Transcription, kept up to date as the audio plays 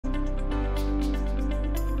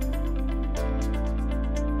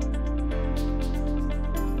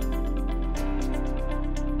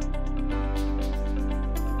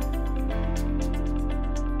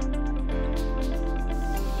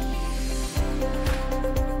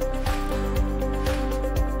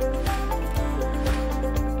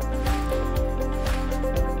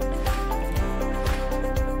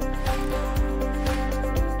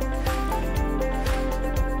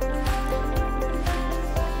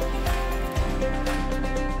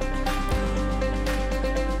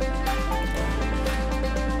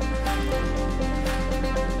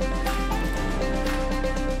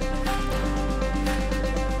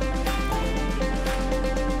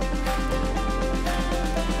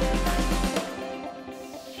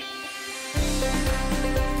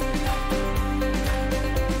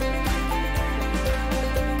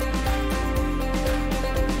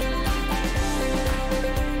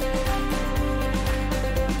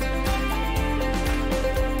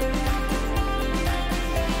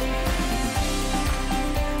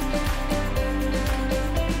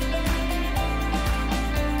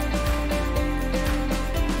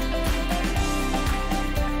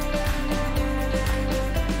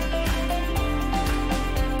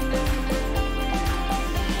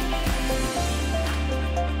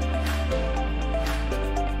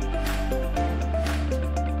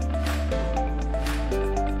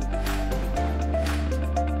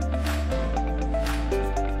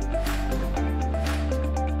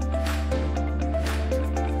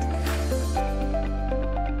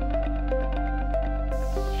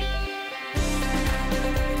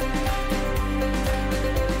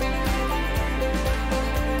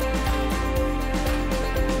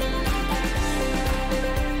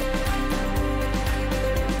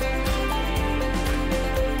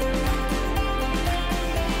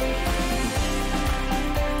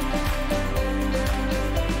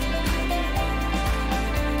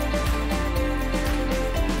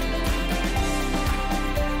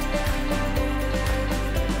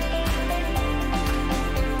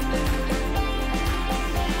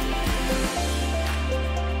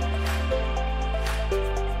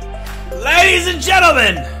Ladies and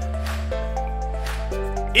gentlemen,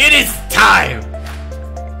 it is time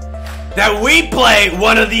that we play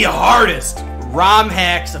one of the hardest ROM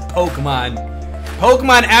hacks of Pokemon.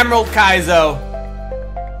 Pokemon Emerald Kaizo.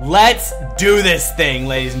 Let's do this thing,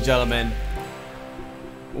 ladies and gentlemen.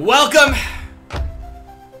 Welcome.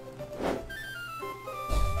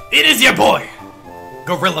 It is your boy,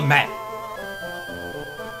 Gorilla Matt.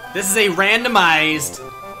 This is a randomized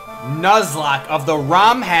Nuzlocke of the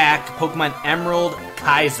ROM hack Pokemon Emerald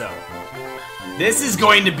Kaizo. This is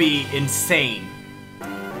going to be insane.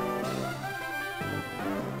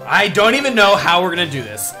 I don't even know how we're going to do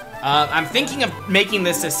this. I'm thinking of making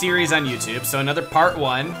this a series on YouTube, so another part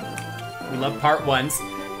one. We love part ones.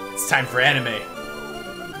 It's time for anime.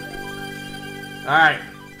 Alright.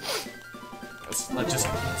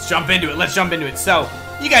 Let's jump into it. Let's jump into it. So,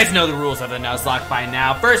 you guys know the rules of the Nuzlocke by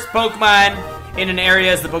now. First Pokemon in an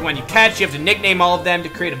area is the Pokemon you catch. You have to nickname all of them to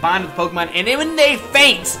create a bond with Pokemon. And when they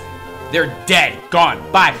faint, they're dead. Gone.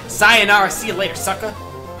 Bye. Sayonara. See you later, sucker.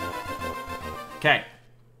 Okay.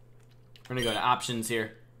 We're gonna go to options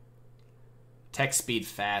here. Text speed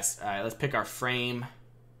fast. Alright, let's pick our frame.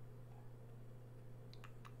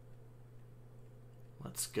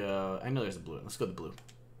 Let's go. I know there's a blue one. Let's go with the blue.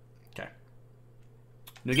 Okay.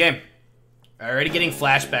 New game. Already getting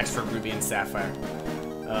flashbacks for Ruby and Sapphire.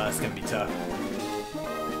 It's gonna be tough.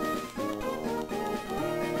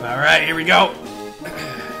 Alright, here we go.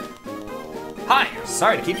 Hi,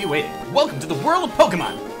 sorry to keep you waiting. Welcome to the world of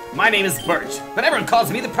Pokemon. My name is Birch, but everyone calls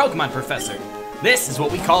me the Pokemon Professor. This is what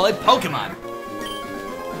we call a Pokemon.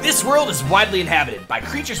 This world is widely inhabited by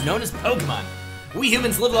creatures known as Pokemon. We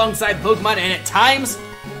humans live alongside Pokemon and at times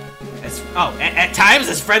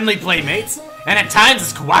as friendly playmates, and at times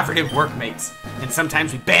as cooperative workmates. And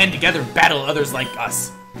sometimes we band together and battle others like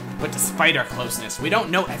us. But despite our closeness, we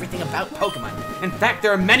don't know everything about Pokemon. In fact,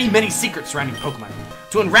 there are many, many secrets surrounding Pokemon.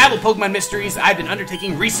 To unravel Pokemon mysteries, I've been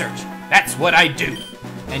undertaking research. That's what I do.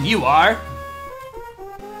 And you are?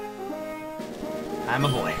 I'm a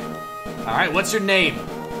boy. Alright, what's your name?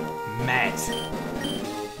 Matt.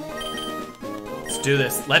 Let's do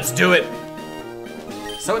this. Let's do it.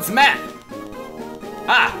 So it's Matt.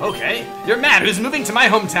 Ah, okay. You're Matt, who's moving to my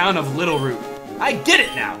hometown of Little Root. I get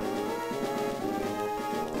it now.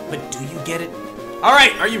 But do you get it?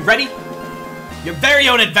 Alright, are you ready? Your very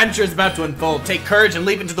own adventure is about to unfold. Take courage and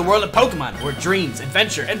leap into the world of Pokemon, where dreams,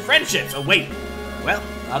 adventure, and friendships await. Well,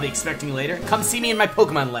 I'll be expecting you later. Come see me in my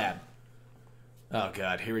Pokemon lab. Oh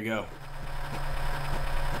god, here we go.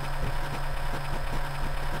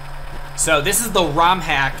 So this is the ROM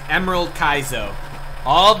hack, Emerald Kaizo.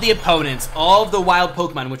 All of the opponents, all of the wild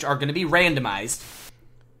Pokemon, which are going to be randomized,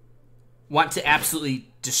 want to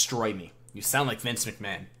absolutely destroy me. You sound like Vince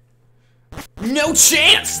McMahon. No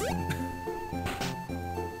chance!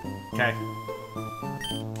 Okay.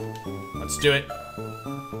 Let's do it.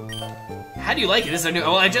 How do you like it? This is a new...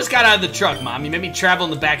 Oh, I just got out of the truck, Mom. You made me travel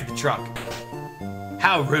in the back of the truck.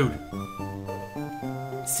 How rude.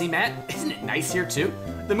 See, Matt? Isn't it nice here, too?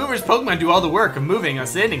 The movers Pokemon do all the work of moving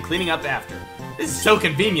us in and cleaning up after. This is so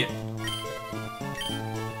convenient.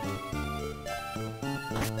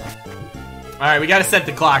 Alright, we gotta set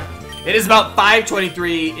the clock. It is about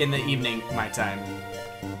 5:23 in the evening, my time.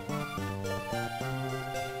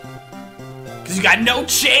 Because you got no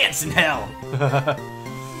chance in hell.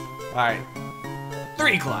 Alright.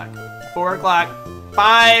 3 o'clock. 4 o'clock.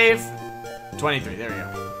 5:23. There we go.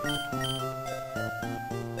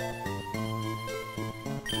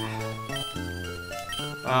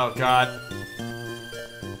 Oh, God.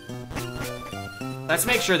 Let's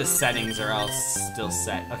make sure the settings are all still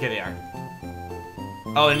set. Okay, they are.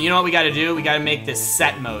 Oh, and you know what we gotta do? We gotta make this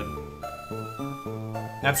set mode.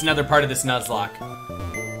 That's another part of this Nuzlocke.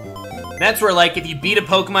 That's where, like, if you beat a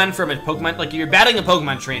Pokemon from a Pokemon... Like, if you're battling a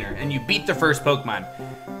Pokemon trainer and you beat the first Pokemon,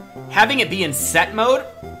 having it be in set mode,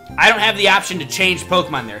 I don't have the option to change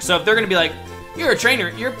Pokemon there. So if they're gonna be like, you're a trainer,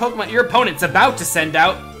 your opponent's about to send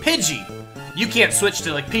out Pidgey. You can't switch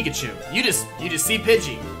to, like, Pikachu. You just see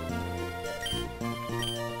Pidgey.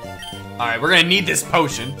 Alright, we're gonna need this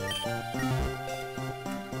potion.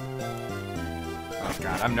 Oh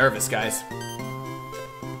god, I'm nervous, guys.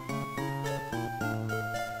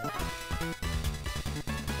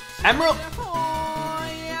 Emerald!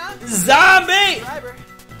 Zombie!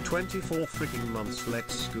 24 freaking months,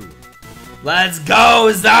 let's go. Let's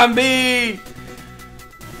go, zombie!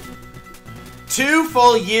 2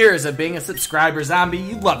 full years of being a subscriber, zombie.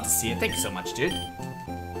 You'd love to see it. Thank you so much, dude.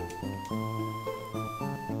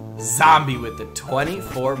 Zombie with the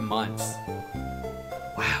 24 months.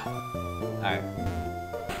 Wow. Alright.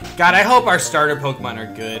 God, I hope our starter Pokemon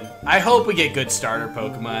are good. I hope we get good starter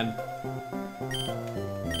Pokemon.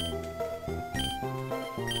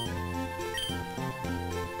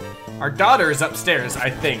 Our daughter is upstairs, I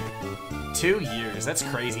think. 2 years, that's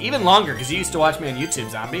crazy. Even longer, because you used to watch me on YouTube,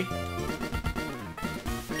 Zombie.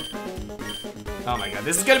 Oh my god,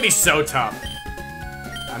 this is gonna be so tough.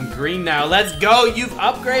 I'm green now, let's go, you've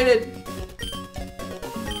upgraded!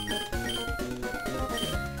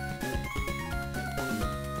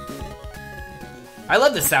 I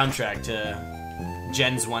love the soundtrack to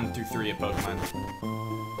Gens 1 through 3 of Pokemon.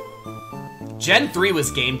 Gen 3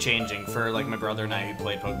 was game-changing for like my brother and I who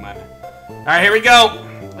played Pokemon. Alright, here we go!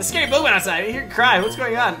 A scary Pokemon outside, I hear it cry, what's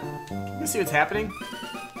going on? Can you see what's happening?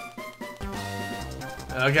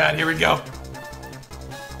 Oh god, here we go.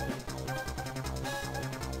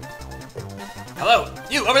 Hello,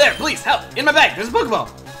 you over there, please help! In my bag, there's a Pokeball!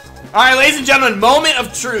 Alright, ladies and gentlemen, moment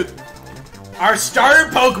of truth. Our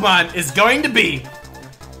starter Pokemon is going to be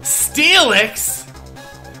Steelix,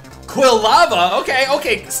 Quilava, okay,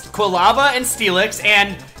 Quilava and Steelix,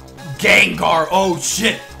 and Gengar. Oh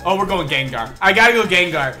shit. Oh, we're going Gengar. I gotta go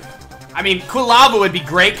Gengar. I mean, Quilava would be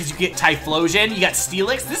great because you get Typhlosion, you got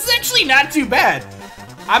Steelix. This is actually not too bad.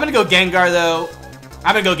 I'm gonna go Gengar though.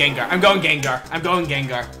 I'm gonna go Gengar. I'm going Gengar. I'm going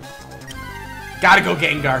Gengar. Gotta go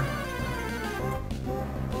Gengar.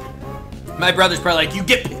 My brother's probably like, you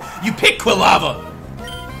pick Quilava.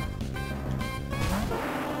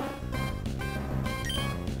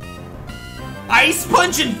 Ice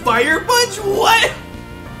Punch and Fire Punch? What?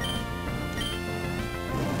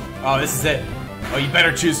 Oh, this is it. Oh, you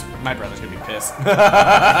better choose. My brother's gonna be pissed.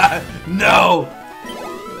 No!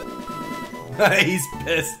 He's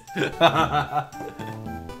pissed.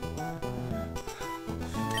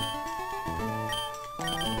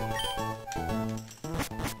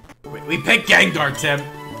 We picked Gengar, Tim.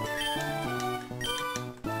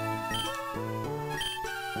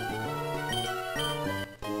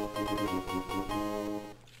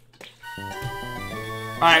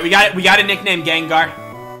 Alright, we got a nickname Gengar.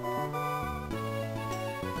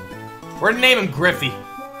 We're gonna name him Griffey.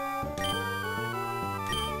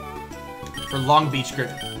 For Long Beach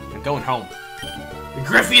Griffey. I'm going home. The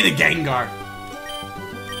Griffey the Gengar.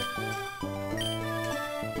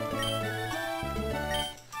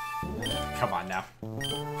 Come on now.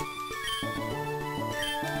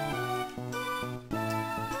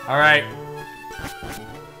 Alright.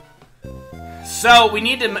 So, we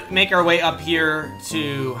need to make our way up here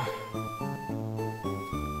to...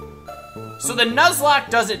 So the Nuzlocke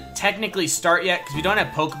doesn't technically start yet, because we don't have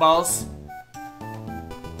Pokeballs.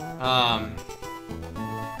 Oh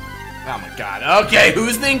my god. Okay,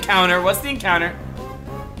 who's the encounter? What's the encounter?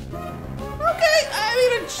 Okay,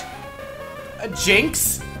 I mean, a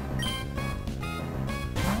Jinx?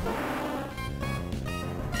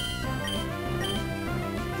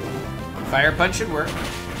 Fire Punch should work.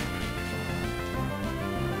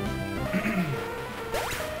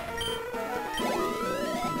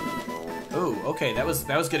 Oh, okay, that was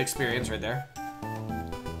good experience right there.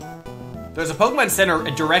 There's a Pokemon Center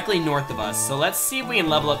directly north of us, so let's see if we can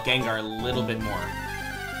level up Gengar a little bit more.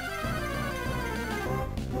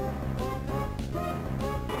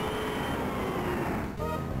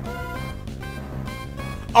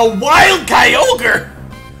 A wild Kyogre!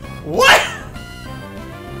 What?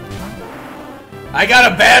 I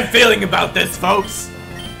got a bad feeling about this, folks.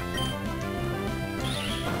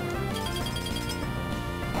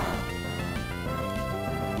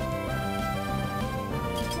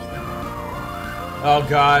 Oh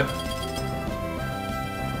god.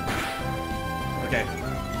 Okay.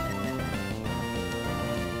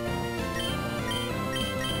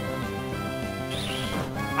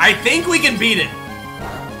 I think we can beat it.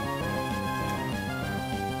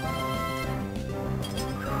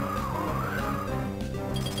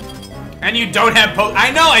 And you don't have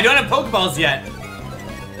I know, I don't have Pokeballs yet.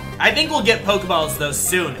 I think we'll get Pokeballs though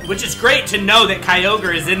soon, which is great to know that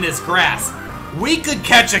Kyogre is in this grass. We could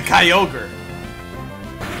catch a Kyogre.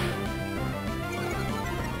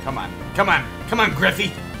 Come on, come on, come on,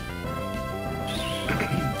 Griffey.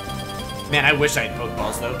 Man, I wish I had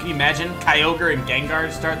Pokeballs though. Can you imagine Kyogre and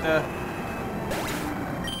Gengar start the...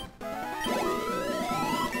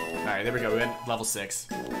 Alright, there we go, we went level 6.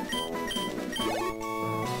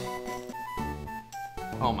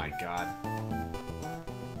 Oh my god.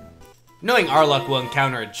 Knowing our luck will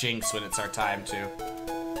encounter a Jinx when it's our time too.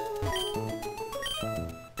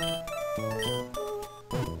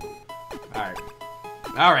 Alright.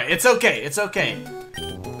 Alright, it's okay, it's okay.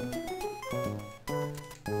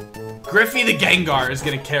 Griffey the Gengar is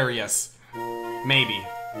gonna carry us. Maybe.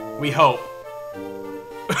 We hope.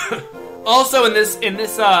 Also in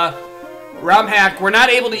this ROM hack, we're not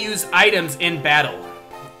able to use items in battle.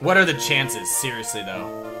 What are the chances? Seriously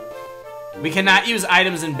though. We cannot use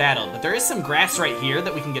items in battle, but there is some grass right here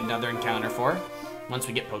that we can get another encounter for once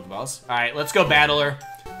we get Pokeballs. All right, let's go Battler.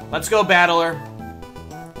 Let's go Battler.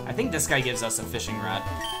 I think this guy gives us a fishing rod.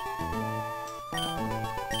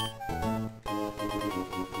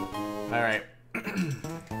 All right.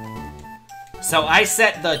 So I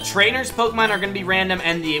set the trainers Pokemon are gonna be random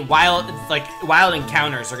and the wild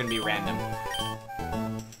encounters are gonna be random.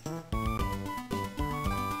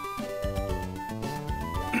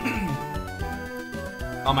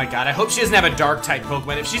 Oh my god, I hope she doesn't have a dark type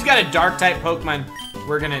Pokemon. If she's got a dark type Pokemon,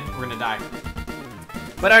 we're gonna die.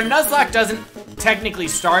 But our Nuzlocke doesn't technically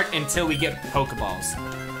start until we get Pokeballs.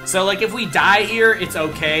 So like if we die here, it's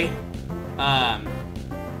okay.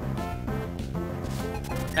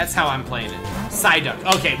 That's how I'm playing it.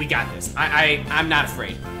 Psyduck. Okay, we got this. I'm not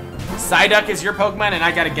afraid. Psyduck is your Pokemon and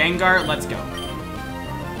I got a Gengar. Let's go.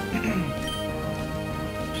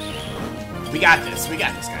 We got this. We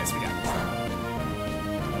got this, guys. We got this.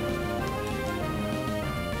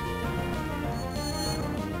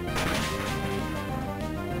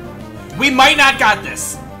 We might not got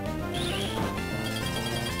this.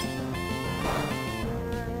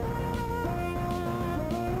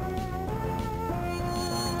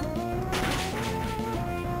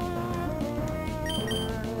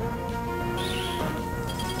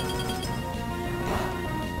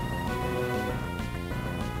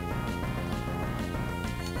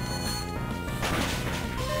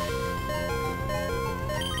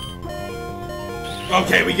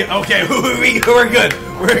 Okay, okay, we're good.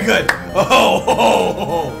 We're good.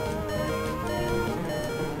 Oh.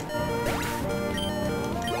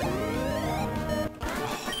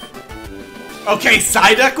 Okay,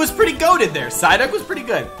 Psyduck was pretty goated there. Psyduck was pretty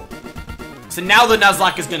good. So now the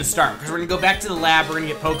Nuzlocke is gonna start because we're gonna go back to the lab. We're gonna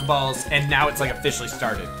get Pokeballs, and now it's like officially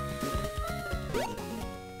started.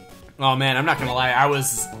 Oh man, I'm not gonna lie. I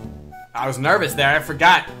was nervous there. I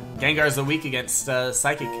forgot Gengar's a weak against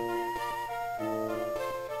Psychic.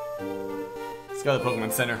 Let's go to the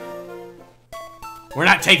Pokemon Center. We're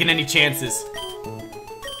not taking any chances.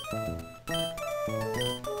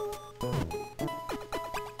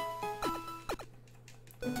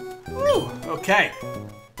 Woo, okay.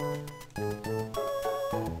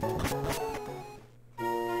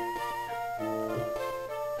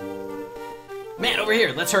 Man, over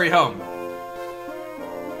here. Let's hurry home.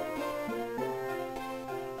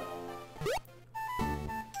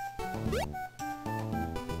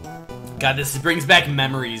 God, this brings back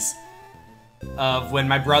memories of when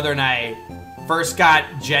my brother and I first got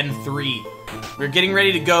Gen 3. We were getting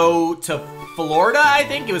ready to go to Florida, I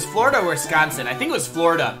think. It was Florida or Wisconsin. I think it was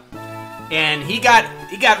Florida. And he got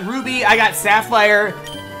Ruby, I got Sapphire.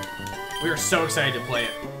 We were so excited to play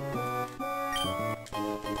it.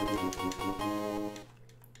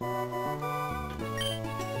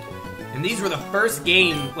 And these were the first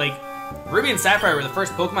game, like, Ruby and Sapphire were the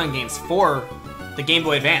first Pokemon games for the Game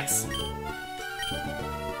Boy Advance.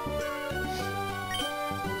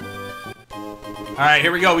 Alright,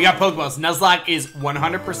 here we go. We got Pokeballs. Nuzlocke is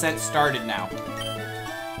 100% started now.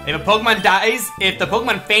 If a Pokemon dies, if the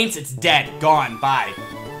Pokemon faints, it's dead. Gone. Bye.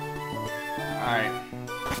 Alright.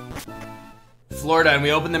 Florida, and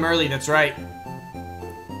we opened them early. That's right.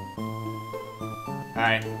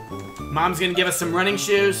 Alright. Mom's gonna give us some running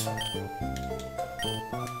shoes.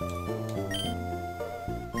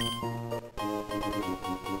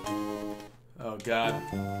 Oh, God.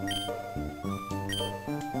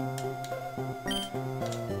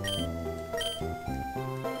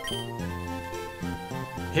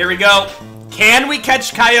 Here we go. Can we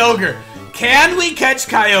catch Kyogre? Can we catch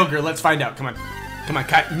Kyogre? Let's find out. Come on. Come on.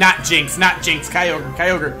 Not Jinx. Not Jinx. Kyogre.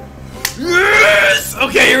 Kyogre. Yes!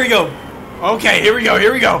 Okay, here we go. Okay, here we go.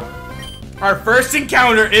 Here we go. Our first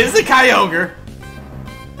encounter is the Kyogre.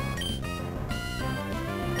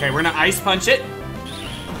 Okay, we're gonna Ice Punch it.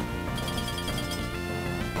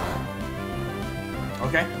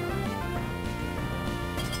 Okay.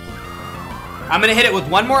 I'm gonna hit it with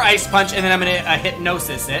one more Ice Punch, and then I'm gonna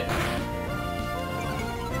Hypnosis it.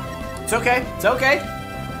 It's okay. It's okay.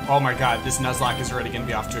 Oh my god, this Nuzlocke is already gonna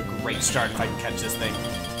be off to a great start if I can catch this thing.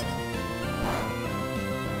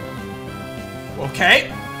 Okay.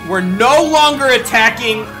 We're no longer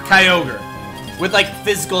attacking Kyogre with, like,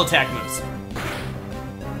 physical attack moves.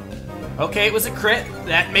 Okay, it was a crit.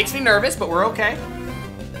 That makes me nervous, but we're okay.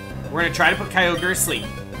 We're gonna try to put Kyogre to sleep.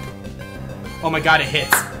 Oh my god, it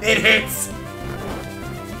hits. It hits!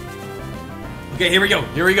 Okay, here we go.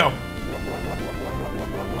 Here we go.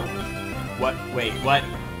 What? Wait, what?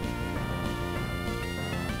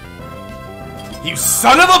 You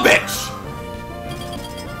son of a bitch!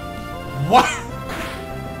 What?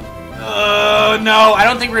 Oh no, I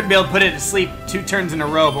don't think we're gonna be able to put it to sleep 2 turns in a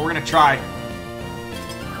row, but we're gonna try.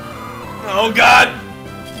 Oh god!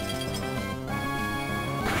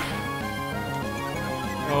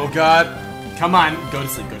 Oh god. Come on. Go to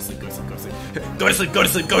sleep, go to sleep, go to sleep, go to sleep. Go to sleep, go to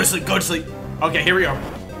sleep, go to sleep, go to sleep. Okay, here we go.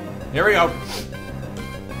 Here we go.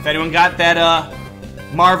 If anyone got that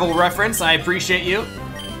Marvel reference, I appreciate you.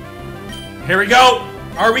 Here we go.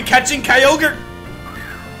 Are we catching Kyogre?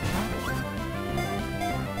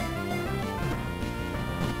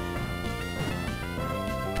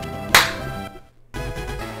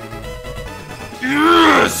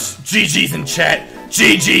 Yes! GG's in chat.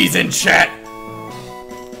 GG's in chat.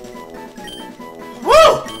 Woo!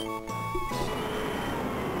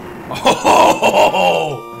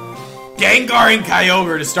 Oh! Gengar and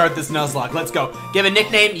Kyogre to start this Nuzlocke. Let's go. Give a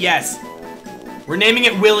nickname? Yes. We're naming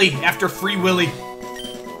it Willy after Free Willy.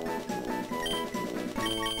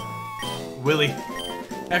 Willy.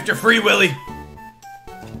 After Free Willy.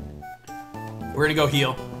 We're gonna go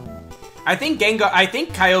heal. I think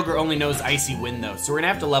Kyogre only knows Icy Wind though, so we're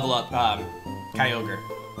gonna have to level up Kyogre.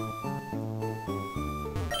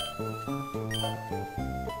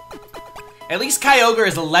 At least Kyogre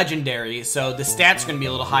is a legendary, so the stats are gonna be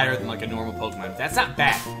a little higher than like a normal Pokemon. That's not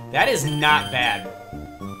bad. That is not bad.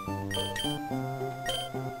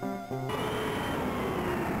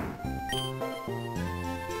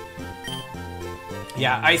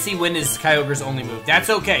 Yeah, Icy Wind is Kyogre's only move.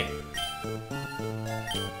 That's okay.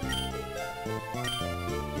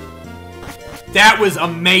 That was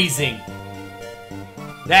amazing.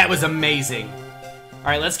 That was amazing.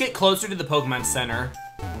 Alright, let's get closer to the Pokemon Center.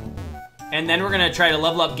 And then we're gonna try to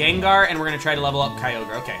level up Gengar, and we're gonna try to level up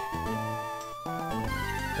Kyogre. Okay.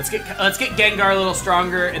 Let's get Gengar a little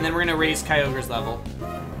stronger, and then we're gonna raise Kyogre's level.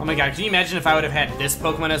 Oh my god, can you imagine if I would have had this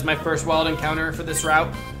Pokemon as my first wild encounter for this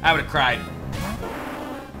route? I would have cried.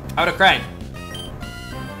 I would have cried.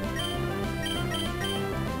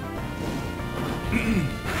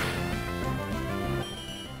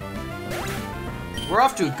 We're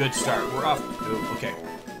off to a good start. We're off. Ooh, okay.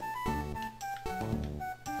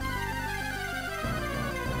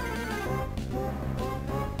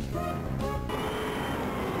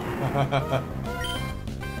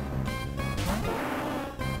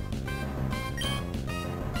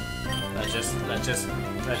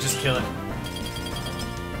 Let's just kill it.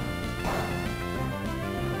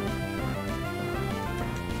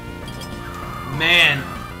 Man,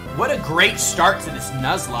 what a great start to this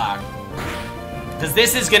Nuzlocke. Because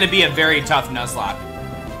this is going to be a very tough Nuzlocke.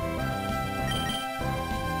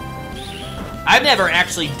 I've never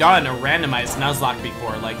actually done a randomized Nuzlocke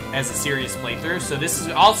before, like, as a serious playthrough, so this is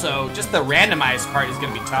also, just the randomized part is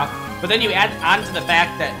going to be tough. But then you add on to the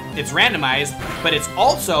fact that it's randomized, but it's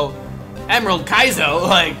also Emerald Kaizo,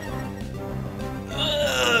 like,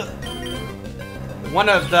 one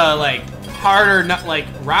of the, like, harder, like,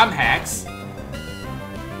 ROM hacks.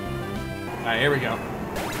 Alright, here we go.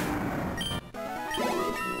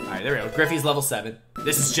 Alright, there we go. Griffey's level 7.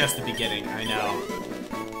 This is just the beginning, I know.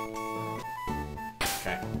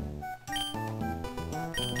 Okay.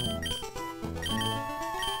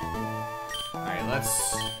 Alright,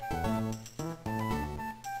 let's...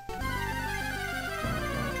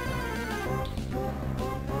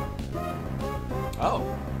 Oh.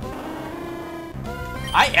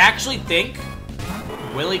 I actually think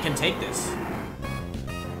Willy can take this.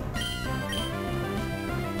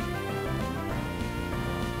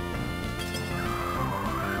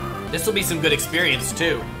 This will be some good experience,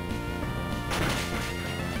 too.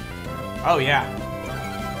 Oh, yeah.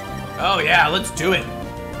 Oh, yeah, let's do it.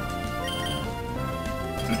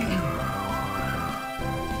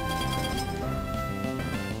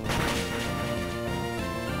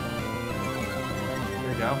 Here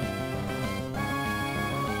we go.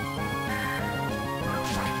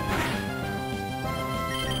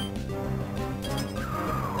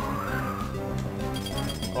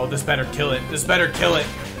 Oh, this better kill it. This better kill it.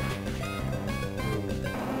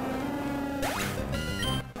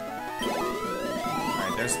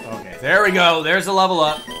 Okay, there we go. There's a level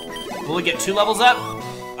up. Will we get 2 levels up?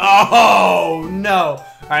 Oh, no.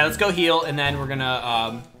 All right, let's go heal, and then we're going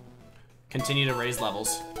to continue to raise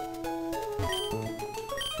levels.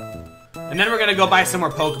 And then we're going to go buy some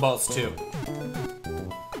more Pokeballs, too.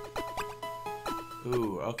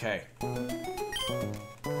 Ooh, okay.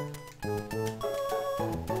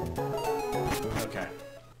 Okay.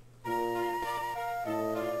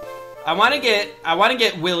 I want to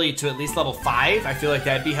get Willy to at least level 5. I feel like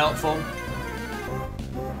that'd be helpful.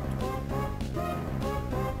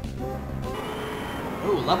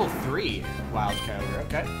 Ooh, level 3 Wild Kyogre.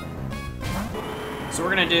 Okay. So what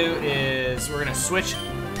we're gonna do is we're gonna switch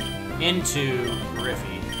into Griffey.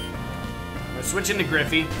 I'm gonna switch into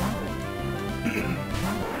Griffey.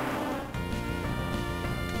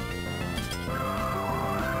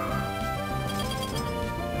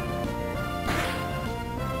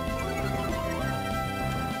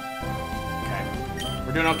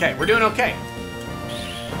 We're doing okay. We're doing okay.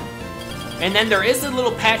 And then there is a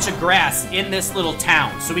little patch of grass in this little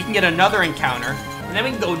town, so we can get another encounter, and then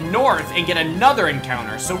we can go north and get another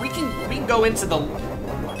encounter. So we can go into the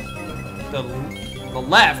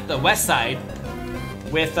left, the west side,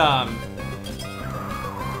 with 4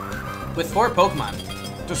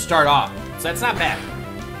 Pokemon to start off. So that's not bad.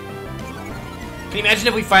 Can you imagine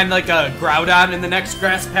if we find like a Groudon in the next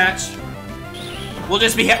grass patch? We'll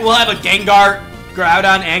have a Gengar,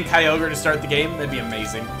 Groudon, and Kyogre to start the game. That'd be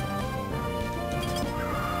amazing.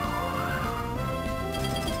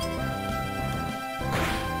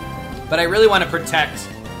 But I really want to protect.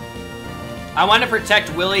 I want to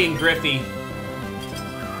protect Willy and Griffey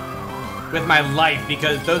with my life,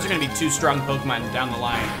 because those are going to be 2 strong Pokemon down the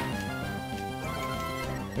line.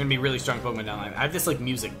 They're going to be really strong Pokemon down the line. I have this like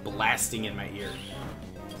music blasting in my ear.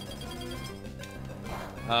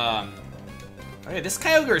 Okay, this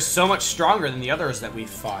Kyogre is so much stronger than the others that we've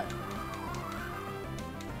fought.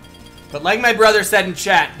 But like my brother said in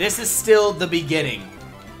chat, this is still the beginning.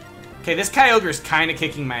 Okay, this Kyogre is kind of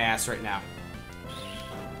kicking my ass right now.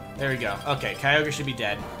 There we go. Okay, Kyogre should be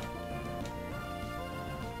dead.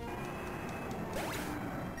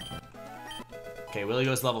 Okay, Willy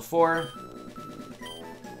goes level 4.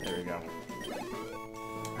 There we go.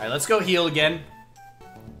 Alright, let's go heal again.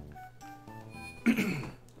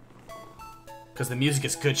 Because the music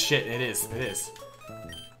is good shit. It is. It is.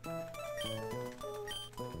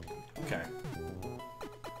 Okay.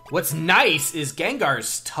 What's nice is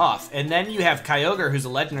Gengar's tough, and then you have Kyogre, who's a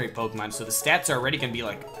legendary Pokemon, so the stats are already going to be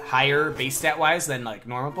like higher base stat-wise than like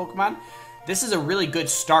normal Pokemon. This is a really good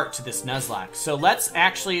start to this Nuzlocke. So let's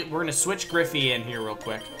actually, we're going to switch Griffey in here real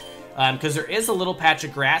quick. Because there is a little patch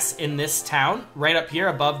of grass in this town, right up here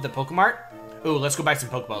above the Pokemart. Ooh, let's go buy some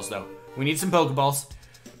Pokeballs, though. We need some Pokeballs.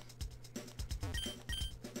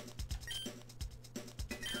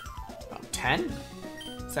 Oh, 10?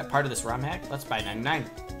 Is that part of this ROM hack? Let's buy 99.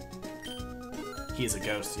 He is a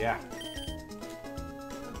ghost, yeah.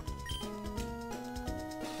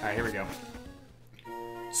 Alright, here we go.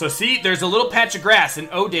 So see, there's a little patch of grass in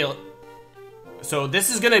Odale. So this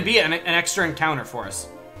is going to be an extra encounter for us.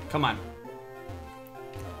 Come on.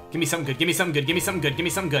 Give me something good, give me something good, give me something good, give me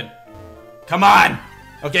something good. Come on!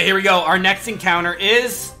 Okay, here we go. Our next encounter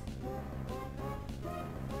is...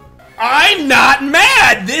 I'm not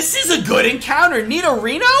mad! This is a good encounter.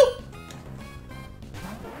 Nidorino?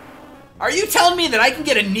 Are you telling me that I can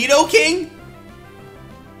get a Nidoking?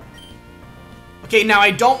 Okay, now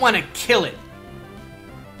I don't want to kill it.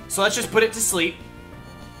 So let's just put it to sleep.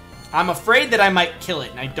 I'm afraid that I might kill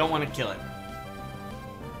it, and I don't want to kill it.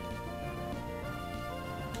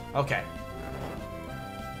 Okay.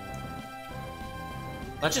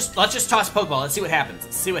 Let's just toss Pokeball. Let's see what happens.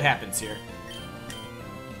 Let's see what happens here.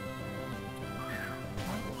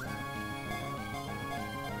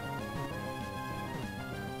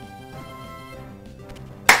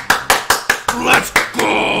 Let's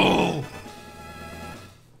go!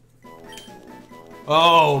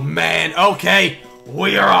 Oh man, okay.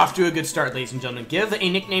 We are off to a good start, ladies and gentlemen. Give a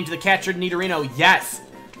nickname to the catcher, Nidorino. Yes.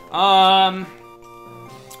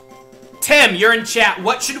 Tim, you're in chat.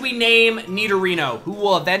 What should we name Nidorino, who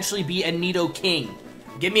will eventually be a Nidoking?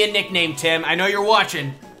 Give me a nickname, Tim. I know you're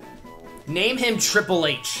watching. Name him Triple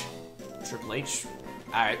H. Triple H?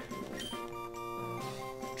 Alright.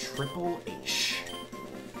 Triple H.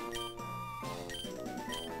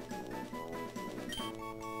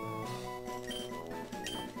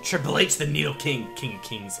 Triple H, the Nidoking, King of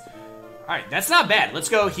Kings. Alright, that's not bad. Let's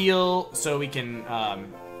go heal so we can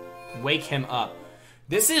wake him up.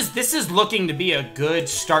 This is looking to be a good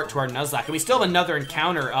start to our Nuzlocke. And we still have another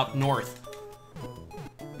encounter up north.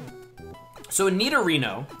 So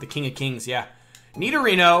Nidorino, the King of Kings, yeah.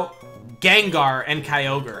 Nidorino, Gengar, and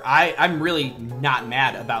Kyogre. I'm really not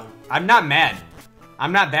mad about... I'm not mad.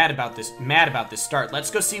 I'm not mad about this start.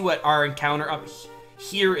 Let's go see what our encounter up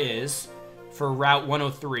here is for Route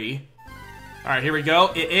 103. Alright, here we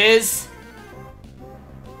go. It is...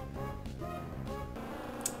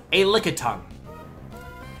 a Lickitung.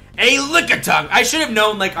 A Lickitung! I should have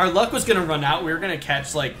known, like, our luck was gonna run out. We were gonna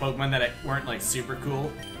catch, like, Pokemon that weren't, like, super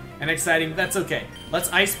cool and exciting, but that's okay.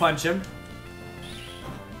 Let's Ice Punch him.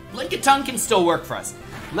 Lickitung can still work for us.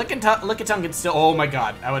 Lickitung can still... Oh my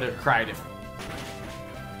god, I would have cried if...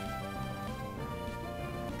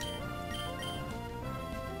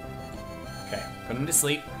 Okay, put him to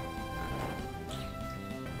sleep.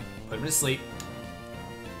 Put him to sleep.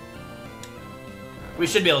 We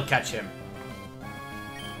should be able to catch him.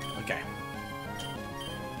 Okay.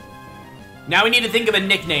 Now we need to think of a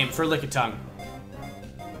nickname for Lickitung.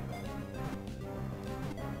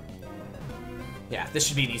 Yeah, this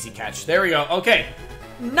should be an easy catch. There we go. Okay.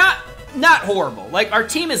 Not horrible. Like, our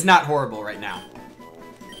team is not horrible right now.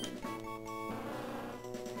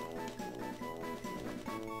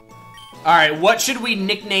 Alright, what should we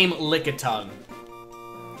nickname Lickitung?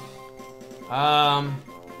 I'm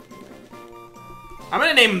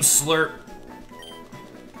gonna name him Slurp.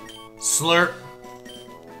 Slurp.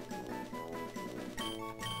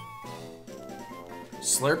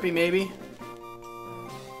 Slurpy, maybe?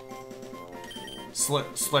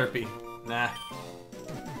 Slurpy. Nah.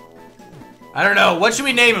 I don't know. What should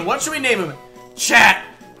we name him? What should we name him? Chat!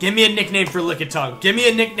 Give me a nickname for Lickitung. Give me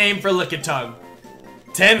a nickname for Lickitung.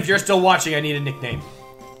 Tim, if you're still watching, I need a nickname.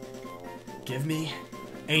 Give me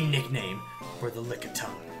a nickname for the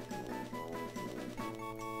Lickitung.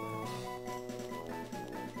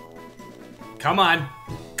 Come on.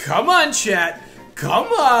 Come on, chat. Come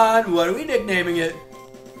on. What are we nicknaming it?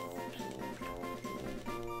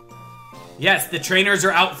 Yes, the trainers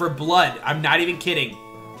are out for blood. I'm not even kidding.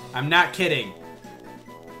 I'm not kidding.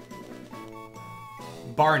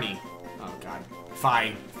 Barney. Oh, God.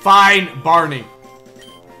 Fine. Fine, Barney.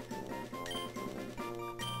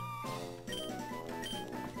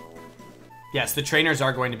 Yes, the trainers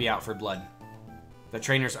are going to be out for blood. The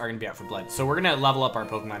trainers are going to be out for blood. So we're going to level up our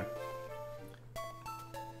Pokemon.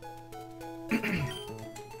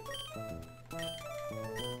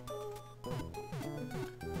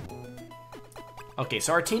 Okay,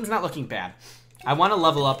 so our team's not looking bad. I want to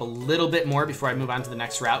level up a little bit more before I move on to the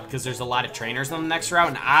next route, because there's a lot of trainers on the next route,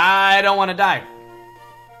 and I don't want to die.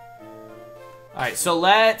 Alright, so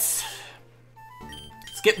let's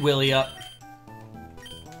get Willy up.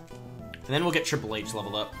 And then we'll get Triple H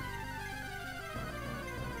leveled up.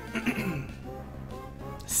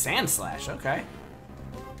 Sand Slash, okay.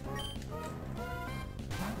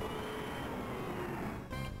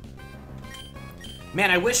 Man,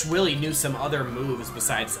 I wish Willy knew some other moves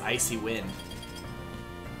besides Icy Wind.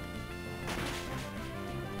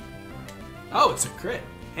 Oh, it's a crit.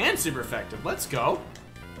 And super effective. Let's go.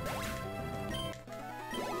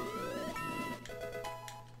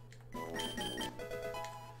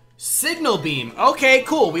 Signal Beam. Okay,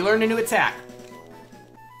 cool. We learned a new attack.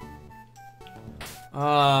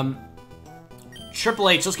 Triple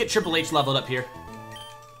H. Let's get Triple H leveled up here.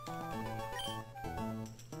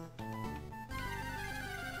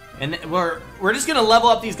 And we're just going to level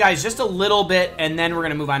up these guys just a little bit, and then we're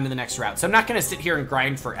going to move on to the next route. So I'm not going to sit here and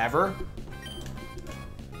grind forever.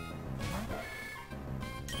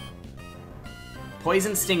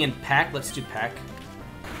 Poison, Sting, and Peck. Let's do Peck.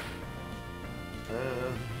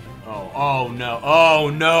 Oh no.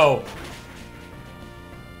 Oh, no.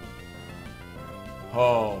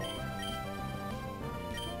 Oh.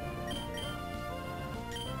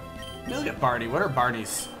 Let me look at Barney. What are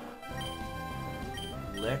Barney's?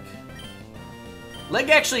 Lick. Lick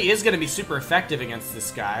actually is going to be super effective against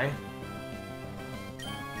this guy.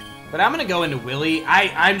 But I'm going to go into Willy.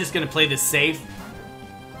 I'm just going to play this safe.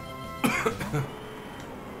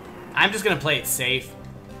 I'm just going to play it safe.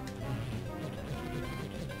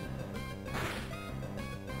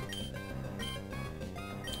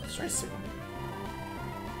 Let's try Signal.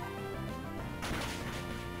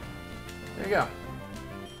 There you go.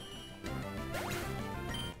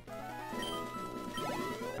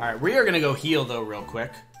 Alright, we are going to go heal, though, real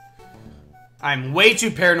quick. I'm way too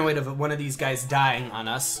paranoid of one of these guys dying on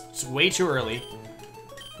us. It's way too early.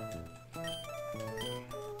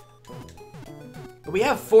 But we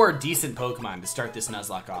have 4 decent Pokemon to start this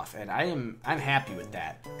Nuzlocke off, and I'm happy with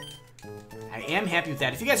that. I am happy with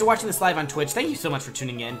that. If you guys are watching this live on Twitch, thank you so much for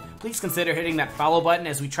tuning in. Please consider hitting that follow button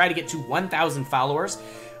as we try to get to 1,000 followers.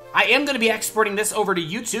 I am going to be exporting this over to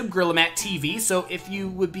YouTube, Gorillamat TV, so if you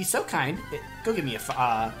would be so kind, go give me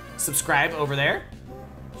a subscribe over there.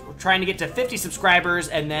 We're trying to get to 50 subscribers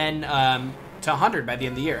and then to 100 by the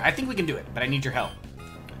end of the year. I think we can do it, but I need your help.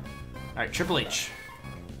 Alright, Triple H.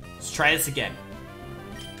 Let's try this again.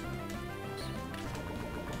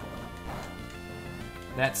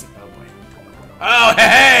 That's... oh boy. Oh,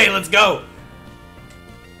 hey, let's go!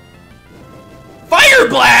 Fire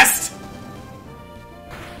Blast!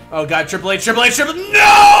 Oh god, Triple H, Triple H, Triple... No!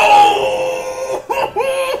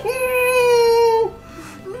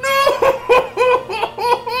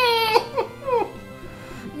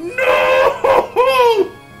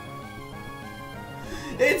 No!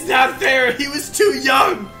 It's not fair! He was too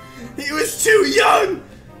young! He was too young!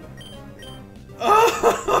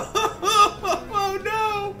 Oh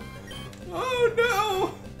no!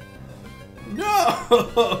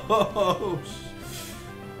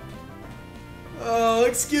 Oh,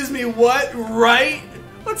 excuse me, what? Right?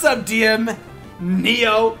 What's up, DM?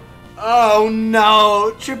 Neo? Oh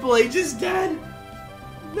no, Triple H is dead.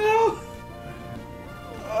 No.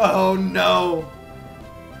 Oh no.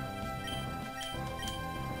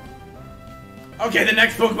 Okay, the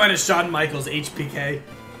next Pokemon is Shawn Michaels, HPK.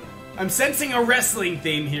 I'm sensing a wrestling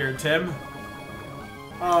theme here, Tim.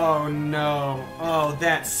 Oh no. Oh,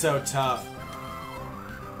 that's so tough.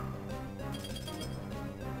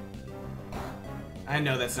 I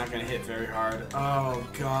know that's not gonna hit very hard. Oh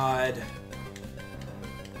god.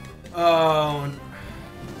 Oh.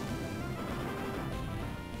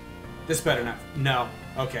 This better not. No.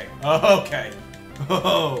 Okay. Okay.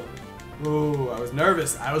 Oh. Ooh, I was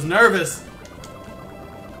nervous. I was nervous.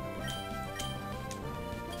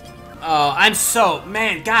 Oh, I'm so...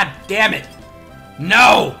 Man, god damn it.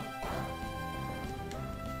 No!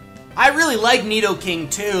 I really like Nidoking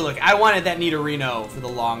too. Like, I wanted that Nidorino for the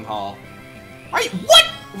long haul. Are you... What?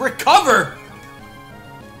 Recover?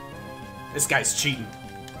 This guy's cheating.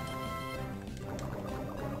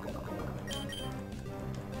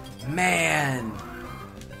 Man.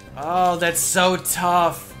 Oh, that's so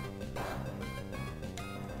tough.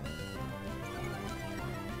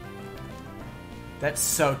 That's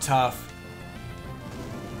so tough.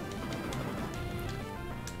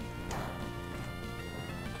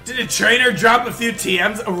 Did a trainer drop a few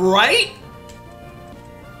TMs? Right?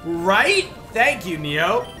 Right? Thank you,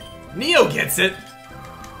 Neo. Neo gets it.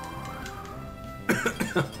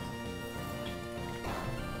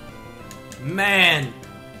 Man.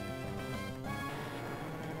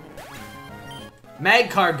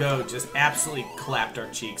 Magcargo just absolutely clapped our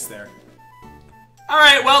cheeks there.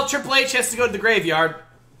 Alright, well, Triple H has to go to the graveyard.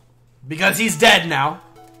 Because he's dead now.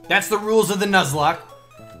 That's the rules of the Nuzlocke.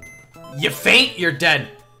 You faint, you're dead.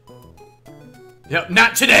 Yep,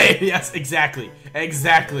 not today. Yes, exactly.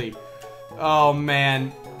 Exactly. Oh,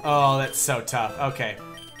 man. Oh, that's so tough. Okay.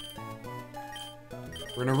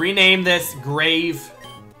 We're gonna rename this Grave.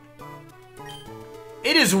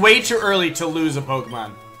 It is way too early to lose a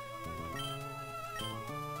Pokemon.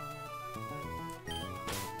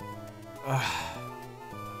 Ugh.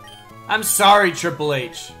 I'm sorry, Triple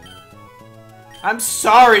H. I'm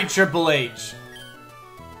sorry, Triple H.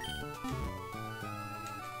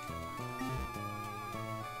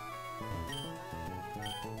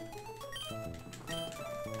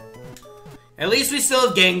 At least we still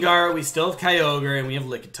have Gengar, we still have Kyogre, and we have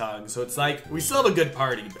Lickitung. So it's like, we still have a good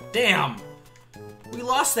party, but damn! We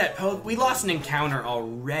lost that we lost an encounter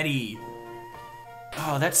already.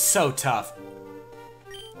 Oh, that's so tough.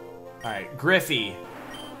 Alright, Griffey.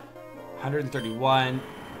 131.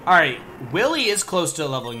 Alright, Willie is close to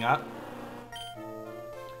leveling up.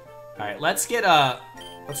 Alright, let's get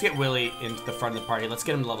Willie into the front of the party. Let's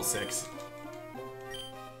get him to level 6.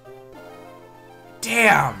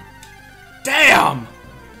 Damn! Damn!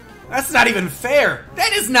 That's not even fair!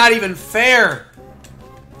 That is not even fair!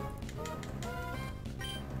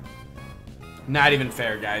 Not even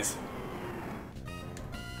fair, guys.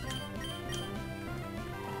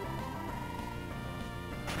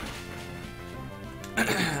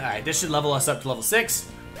 Alright, this should level us up to level 6.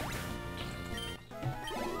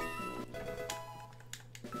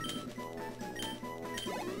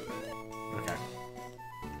 Okay.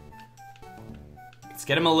 Let's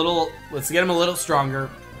get him a little stronger.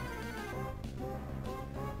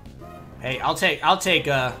 Hey, I'll take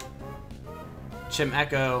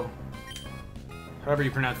Chimecho. However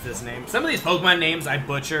you pronounce this name. Some of these Pokemon names I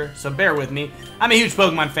butcher, so bear with me. I'm a huge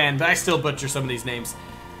Pokemon fan, but I still butcher some of these names.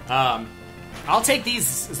 I'll take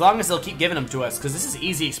these as long as they'll keep giving them to us, because this is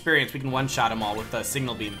easy experience. We can one-shot them all with the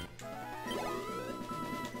Signal Beam.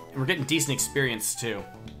 And we're getting decent experience, too.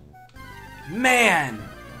 Man!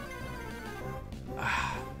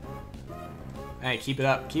 Hey, keep it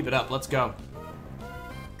up. Keep it up. Let's go.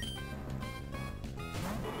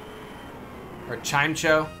 Or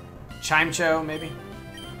Chimecho. Chimecho, maybe?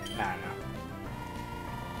 I don't know.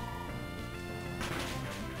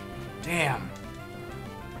 Damn.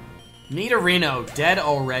 Nidorino, dead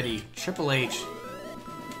already. Triple H.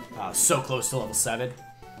 So close to level 7.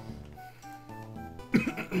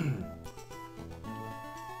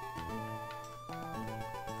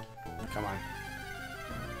 Come on.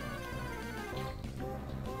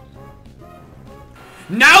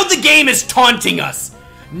 Now the game is taunting us!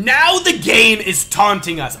 Now the game is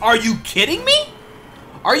taunting us! Are you kidding me?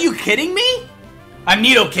 Are you kidding me? I'm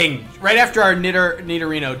Nidoking, right after our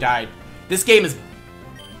Nidorino died. This game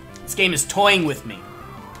is toying with me.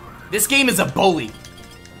 This game is a bully.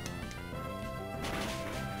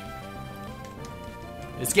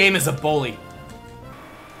 This game is a bully.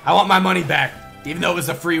 I want my money back, even though it was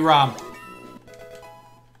a free ROM.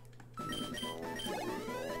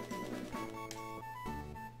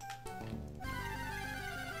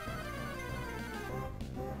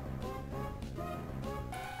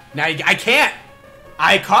 Now, I can't.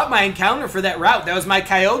 I caught my encounter for that route. That was my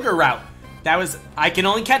Kyogre route. I can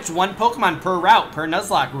only catch one Pokemon per route, per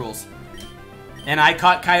Nuzlocke rules. And I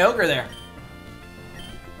caught Kyogre there.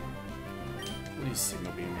 What do you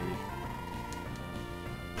signal beam, maybe?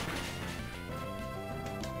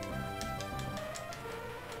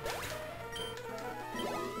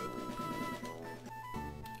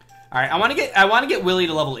 Alright, I want to get Willy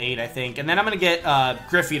to level 8, I think. And then I'm gonna get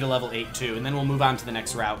Griffey to level 8 too, and then we'll move on to the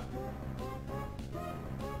next route.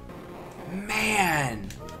 Man!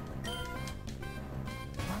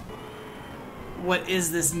 What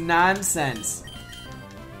is this nonsense?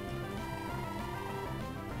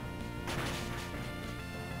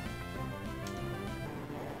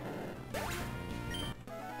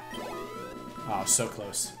 Oh, so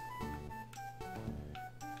close.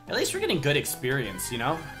 At least we're getting good experience, you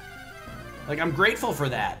know? Like, I'm grateful for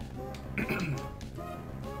that.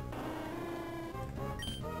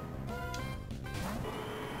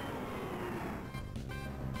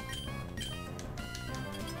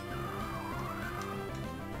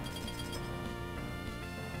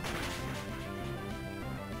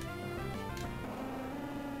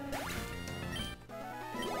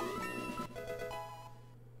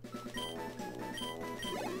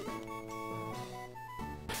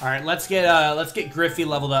 All right, let's get Griffey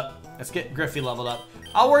leveled up. Let's get Griffey leveled up.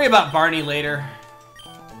 I'll worry about Barney later.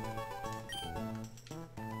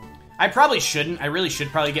 I probably shouldn't. I really should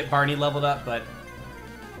probably get Barney leveled up, but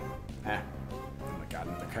oh my god,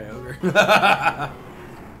 another Kyogre.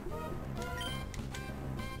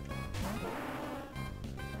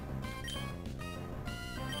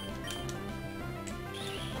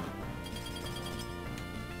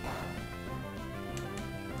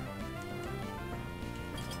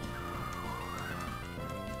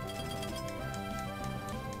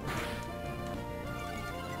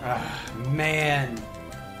 Man.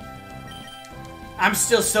 I'm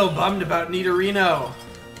still so bummed about Nidorino.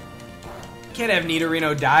 Can't have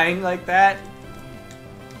Nidorino dying like that.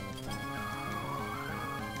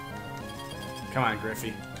 Come on,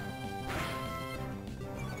 Griffey.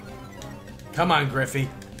 Come on, Griffey.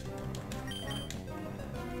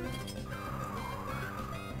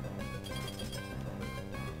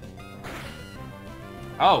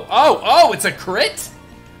 Oh, it's a crit?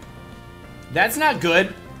 That's not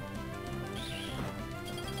good.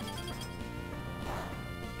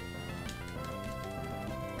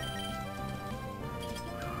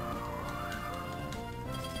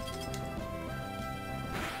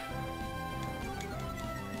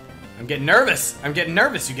 I'm getting nervous. I'm getting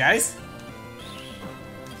nervous, you guys.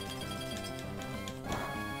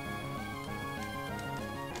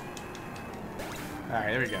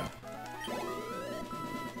 Alright, there we go.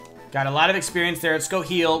 Got a lot of experience there. Let's go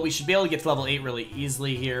heal. We should be able to get to level 8 really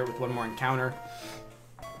easily here with one more encounter.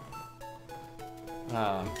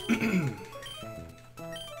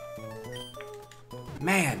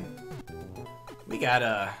 Man. We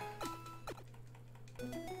got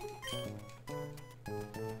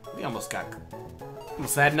we almost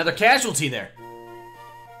had another casualty there.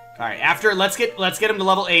 Alright, let's get him to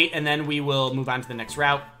level 8 and then we will move on to the next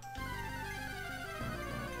route.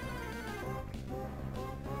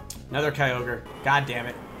 Another Kyogre. God damn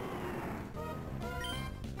it.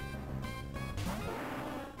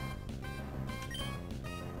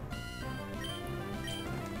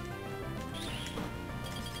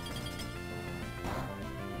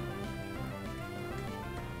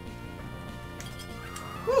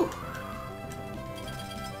 Whew.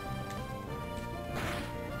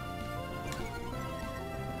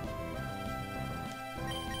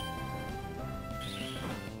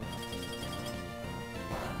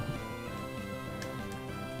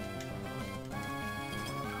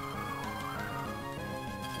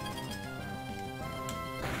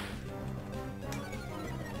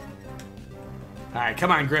 Alright,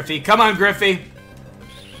 come on, Griffey. Come on, Griffey.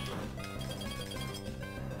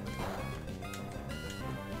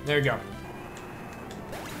 There we go.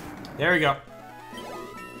 There we go.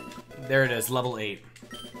 There it is, level 8.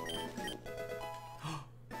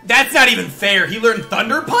 That's not even fair. He learned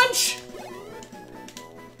Thunder Punch?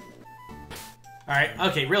 Alright,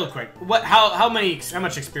 okay, real quick. How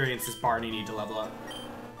much experience does Barney need to level up?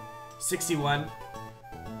 61.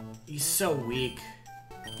 He's so weak.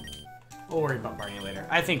 We'll worry about Barney later.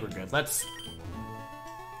 I think we're good. Let's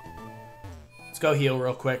go heal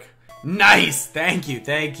real quick. Nice! Thank you,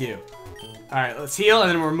 thank you. Alright, let's heal and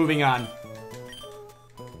then we're moving on.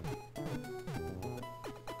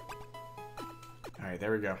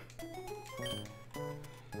 There we go.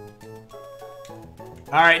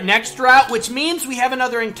 Alright, next route, which means we have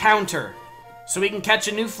another encounter. So we can catch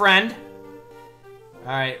a new friend.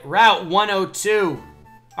 Alright, Route 102.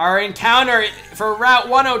 Our encounter for Route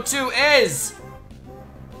 102 is...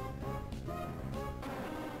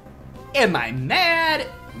 Am I mad?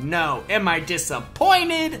 No. Am I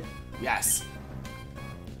disappointed? Yes.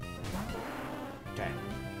 Okay.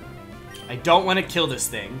 I don't want to kill this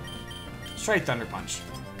thing. Let's try Thunder Punch.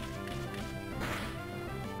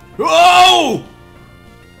 Whoa!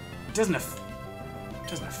 It doesn't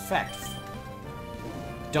affect.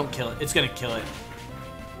 Don't kill it. It's gonna kill it.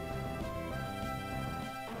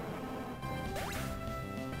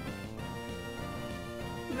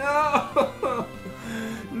 No!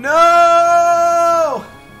 No!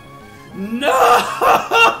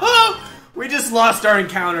 No! We just lost our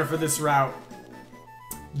encounter for this route.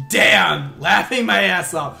 Damn! Laughing my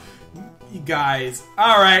ass off. You guys.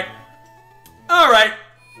 Alright. Alright.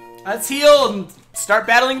 Let's heal and start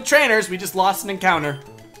battling trainers. We just lost an encounter.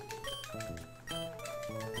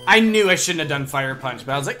 I knew I shouldn't have done Fire Punch,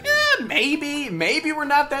 but I was like, maybe we're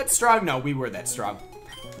not that strong. No, we were that strong.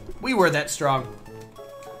 We were that strong.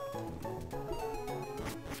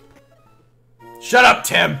 Shut up,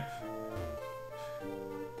 Tim.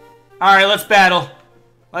 Alright, let's battle.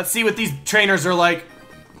 Let's see what these trainers are like.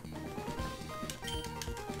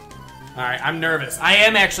 Alright, I'm nervous. I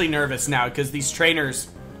am actually nervous now, because these trainers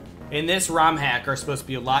in this ROM hack are supposed to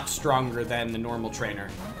be a lot stronger than the normal trainer.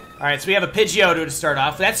 Alright, so we have a Pidgeotto to start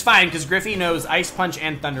off. That's fine, because Griffey knows Ice Punch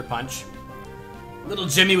and Thunder Punch. Little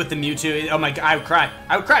Jimmy with the Mewtwo. Oh my god, I would cry.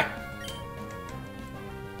 I would cry.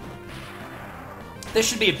 This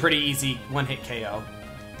should be a pretty easy one-hit KO.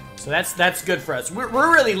 So that's good for us. We're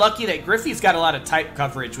really lucky that Griffey's got a lot of type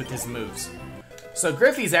coverage with his moves. So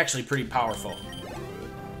Griffey's actually pretty powerful.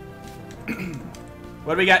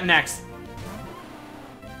 What do we got next?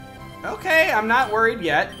 Okay, I'm not worried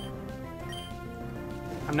yet.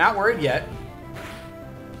 I'm not worried yet.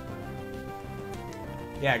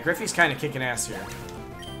 Yeah, Griffey's kind of kicking ass here.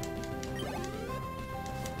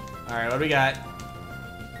 Alright, what do we got?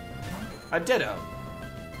 A Ditto.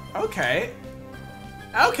 Okay.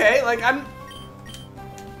 Okay, like,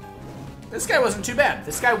 this guy wasn't too bad.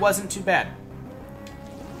 This guy wasn't too bad.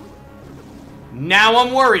 Now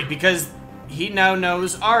I'm worried, because he now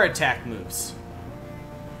knows our attack moves.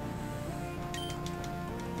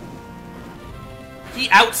 He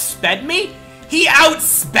outsped me? He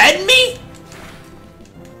outsped me?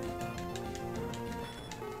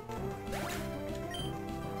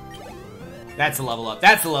 That's a level up.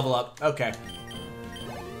 That's a level up. Okay.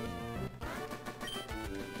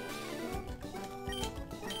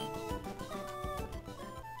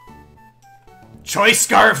 Choice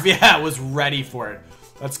Scarf, yeah, was ready for it.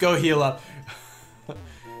 Let's go heal up.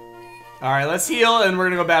 Alright, let's heal, and we're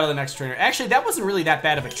gonna go battle the next trainer. Actually, that wasn't really that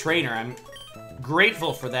bad of a trainer. I'm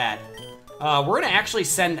grateful for that. We're gonna actually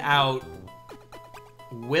send out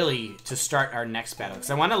Willy to start our next battle,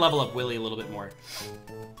 because I want to level up Willy a little bit more.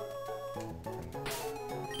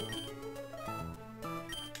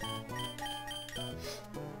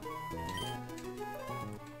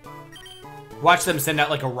 Watch them send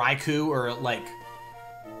out like a Raikou or like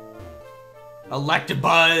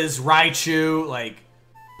Electabuzz, Raichu, like.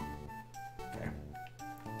 Okay.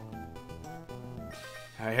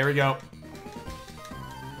 Alright, here we go.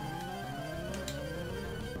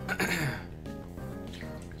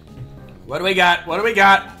 What do we got? What do we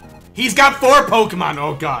got? He's got 4 Pokemon!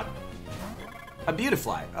 Oh god. A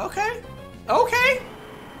Beautifly. Okay. Okay.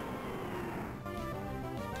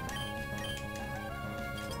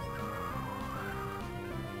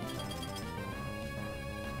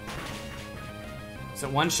 Is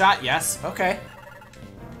it one shot? Yes. Okay.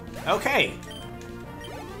 Okay.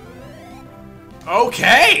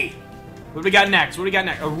 Okay! What do we got next? What do we got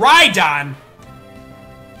next? A Rhydon!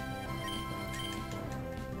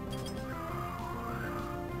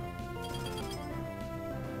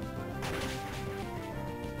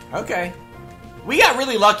 Okay. We got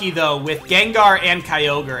really lucky, though, with Gengar and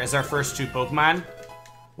Kyogre as our first 2 Pokemon.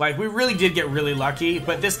 Like, we really did get really lucky,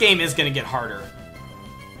 but this game is going to get harder.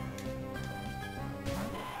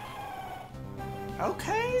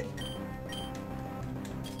 Okay.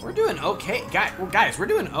 We're doing okay. Guys, we're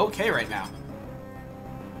doing okay right now.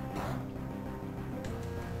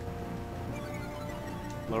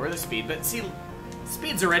 Lower the speed, but see,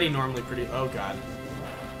 speed's already normally pretty... Oh, God.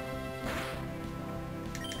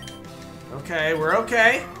 Okay, we're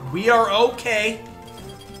okay. We are okay.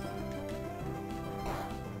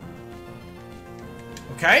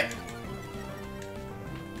 Okay.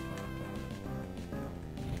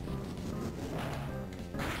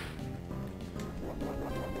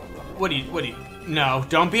 What do you? No,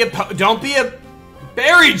 don't be a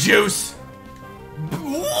berry juice.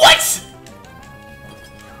 What?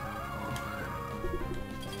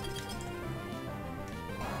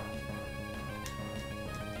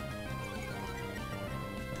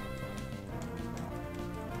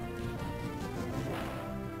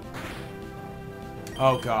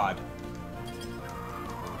 Oh God.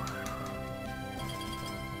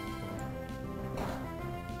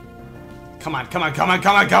 Come on, come on, come on,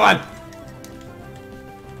 come on, come on!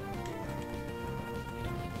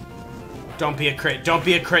 Don't be a crit, don't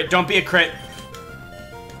be a crit, don't be a crit!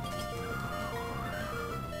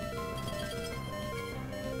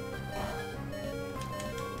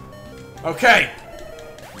 Okay!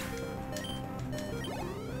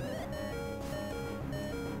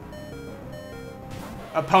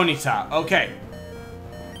 A ponyta, okay.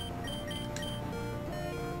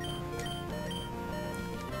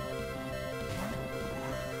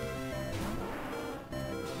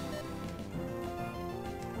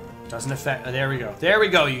 Doesn't affect. Oh, there we go. There we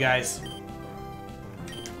go, you guys.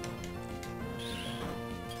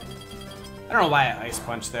 I don't know why I ice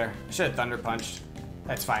punched there. I should have thunder punched.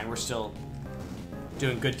 That's fine. We're still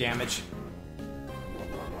doing good damage.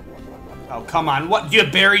 Oh, come on. What? You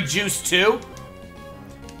have berry juice too?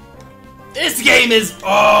 This game is...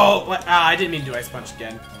 Oh! What? Ah, I didn't mean to do ice punch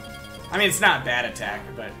again. I mean, it's not a bad attack,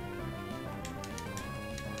 but...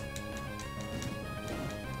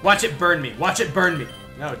 Watch it burn me. Watch it burn me.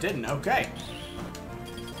 No, it didn't. Okay.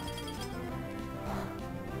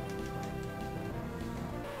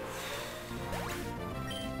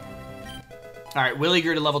 Alright, Willy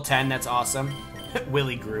grew to level 10. That's awesome.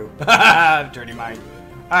 Willy grew. Dirty mind.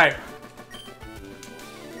 Alright.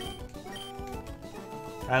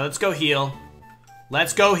 Alright, let's go heal.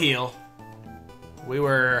 Let's go heal. We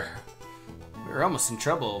were almost in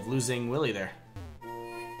trouble of losing Willy there.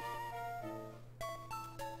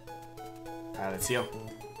 Alright, let's heal.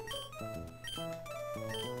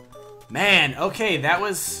 Man, okay, that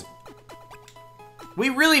was... We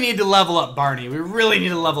really need to level up Barney. We really need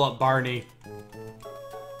to level up Barney.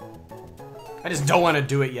 I just don't want to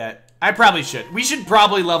do it yet. I probably should. We should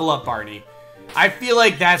probably level up Barney. I feel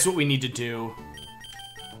like that's what we need to do.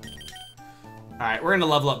 Alright, we're gonna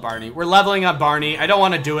level up Barney. We're leveling up Barney. I don't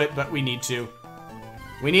want to do it, but we need to.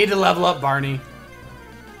 We need to level up Barney.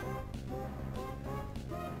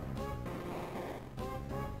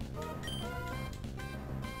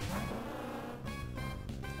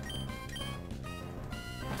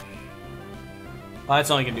 Oh, that's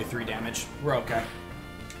only gonna do 3 damage. We're okay.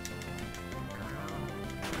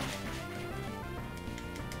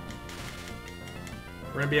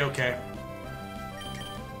 We're gonna be okay.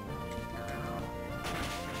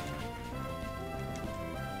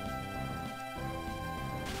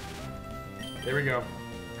 There we go.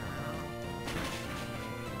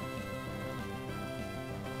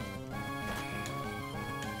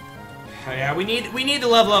 Oh yeah, we need to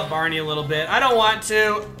level up Barney a little bit. I don't want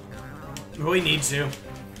to, but we need to.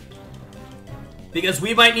 Because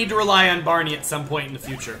we might need to rely on Barney at some point in the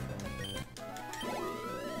future.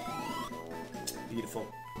 Beautiful.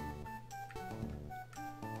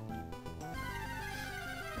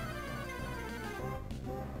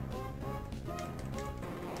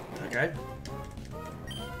 Okay.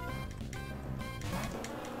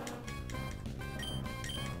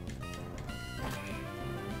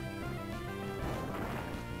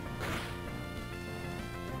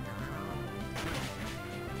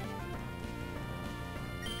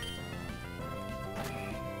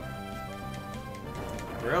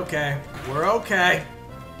 We're okay. We're okay.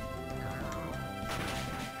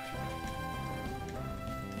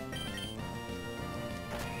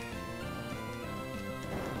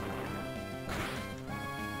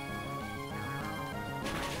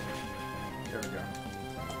 There we go.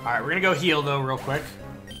 Alright, we're gonna go heal though real quick.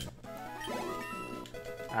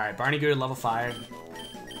 Alright, Barney grew to level 5.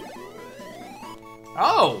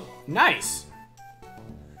 Oh, nice.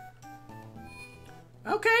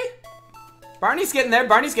 Okay. Barney's getting there.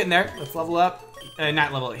 Barney's getting there. Let's level up.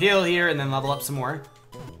 Not level up. Heal here and then level up some more.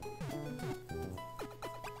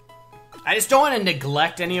 I just don't want to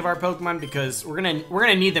neglect any of our Pokemon because we're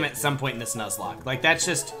gonna need them at some point in this Nuzlocke. Like that's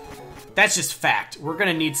just fact. We're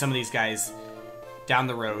gonna need some of these guys down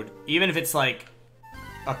the road, even if it's like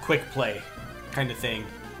a quick play kind of thing.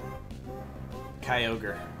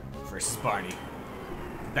 Kyogre versus Barney.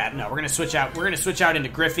 No, we're gonna switch out. We're gonna switch out into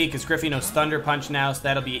Griffey because Griffey knows Thunder Punch now, so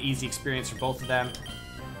that'll be an easy experience for both of them.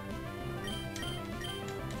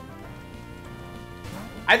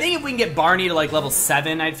 I think if we can get Barney to like level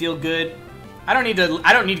 7, I'd feel good. I don't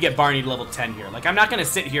need to get Barney to level 10 here. Like, I'm not gonna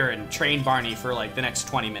sit here and train Barney for like the next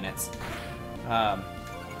 20 minutes.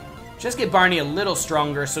 Just get Barney a little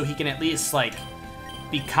stronger so he can at least like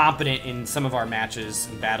be competent in some of our matches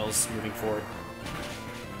and battles moving forward.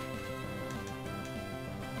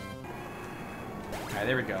 Alright,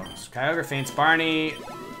 there we go. So Kyogre faints Barney.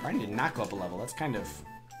 Barney did not go up a level. That's kind of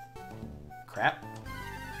crap.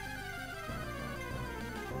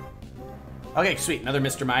 Okay, sweet. Another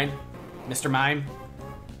Mr. Mime. Mr. Mime.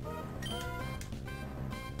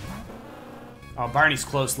 Oh, Barney's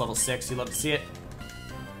close, level 6. You love to see it.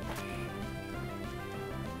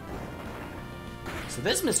 So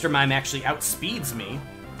this Mr. Mime actually outspeeds me.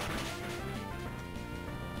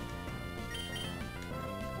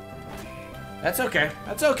 That's okay.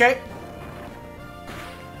 That's okay.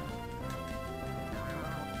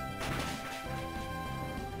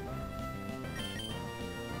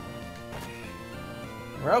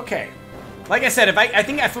 We're okay. Like I said, I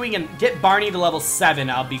think if we can get Barney to level 7,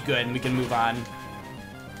 I'll be good and we can move on.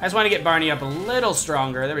 I just want to get Barney up a little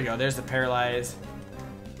stronger. There we go. There's the Paralyze.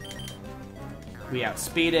 We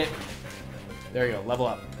outspeed it. There we go. Level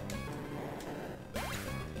up.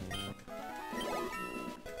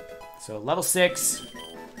 So level 6.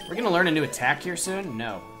 We're going to learn a new attack here soon?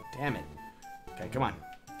 No. Damn it. Okay, come on.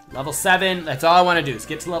 Level 7. That's all I want to do is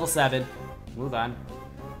get to level 7. Move on.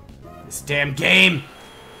 This damn game.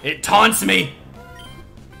 It taunts me!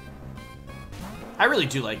 I really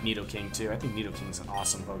do like Nidoking, too. I think Nidoking's an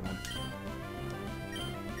awesome Pokemon.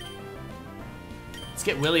 Let's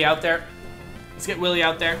get Willy out there. Let's get Willy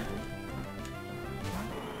out there.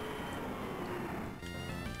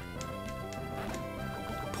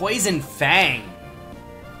 Poison Fang.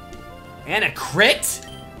 And a crit?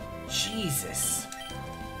 Jesus.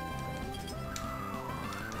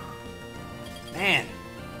 Man.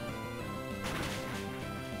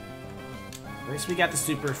 At least we got the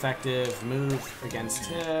super effective move against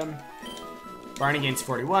him. Barney gains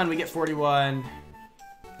 41. We get 41.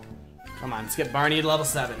 Come on, let's get Barney to level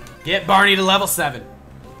 7. Get Barney to level 7.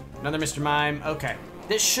 Another Mr. Mime. Okay.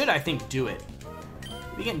 This should, I think, do it.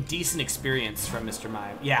 We get decent experience from Mr.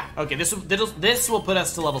 Mime. Yeah, okay, this will put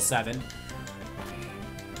us to level 7.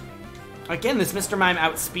 Again, this Mr. Mime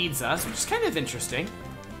outspeeds us, which is kind of interesting.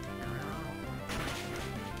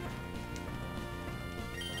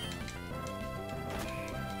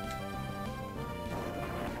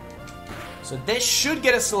 So this should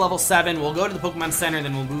get us to level 7. We'll go to the Pokemon Center, and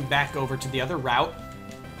then we'll move back over to the other route.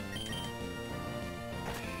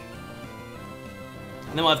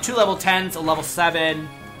 And then we'll have 2 level 10s, a level 7.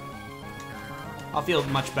 I'll feel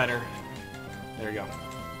much better. There we go.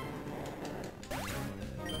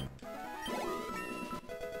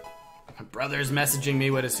 My brother's messaging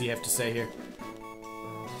me. What does he have to say here?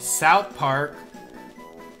 South Park.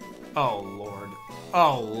 Oh, Lord.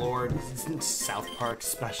 Oh, Lord. South Park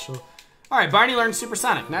special. Alright, Barney learned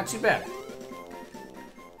Supersonic. Not too bad.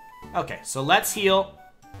 Okay, so let's heal.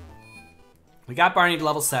 We got Barney to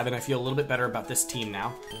level 7. I feel a little bit better about this team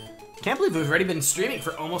now. Can't believe we've already been streaming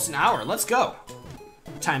for almost an hour. Let's go.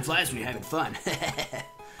 Time flies when you're having fun.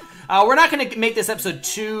 We're not going to make this episode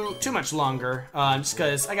too much longer, just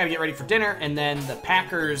because I got to get ready for dinner, and then the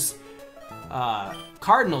Packers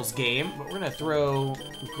Cardinals game. But we're going to throw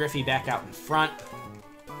Griffey back out in front.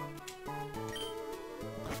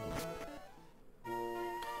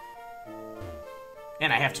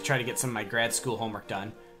 And I have to try to get some of my grad school homework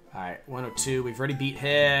done. All right, 102. We've already beat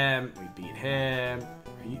him. We beat him.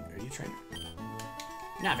 Are you trying?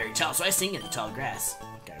 Not very tall, so I sing in the tall grass.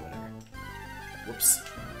 Okay, whatever. Whoops.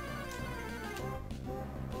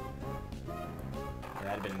 Yeah, that'd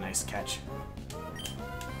have been a nice catch.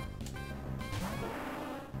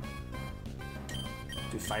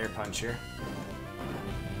 Do Fire Punch here.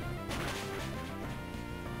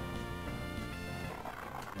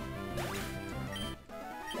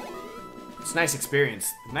 It's nice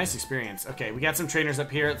experience. Nice experience. Okay, we got some trainers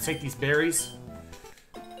up here. Let's take these berries.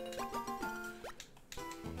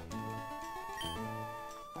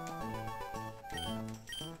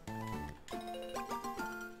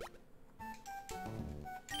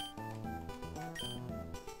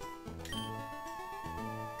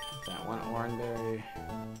 That one oranberry.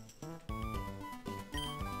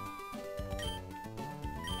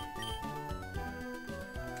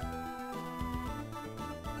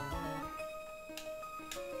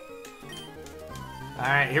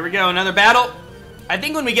 Alright, here we go, another battle. I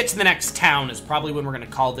think when we get to the next town is probably when we're going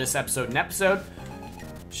to call this episode an episode.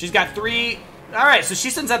 She's got 3... Alright, so she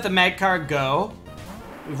sends out the Magcar Go.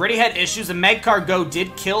 We've already had issues. The Magcar Go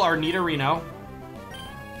did kill our Nidorino.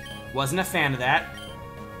 Wasn't a fan of that.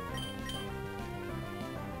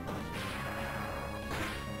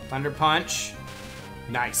 Thunder Punch.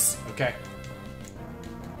 Nice. Okay.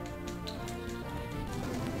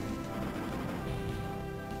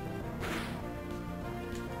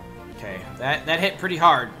 Okay, that hit pretty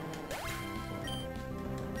hard.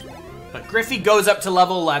 But Griffey goes up to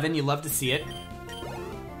level 11. You love to see it.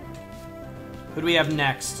 Who do we have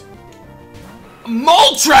next?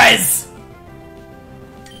 Moltres!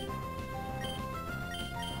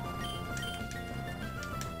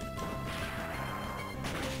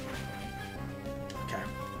 Okay.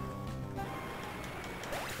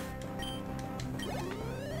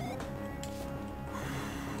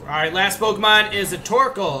 Alright, last Pokemon is a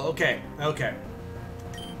Torkoal. Okay, okay.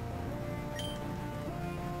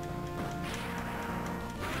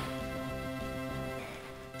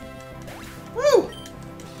 Woo!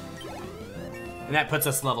 And that puts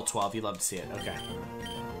us level 12. You love to see it. Okay.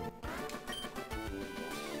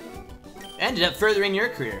 Ended up furthering your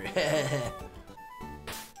career.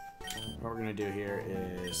 What we're gonna do here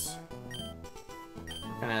is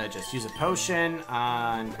gonna just use a potion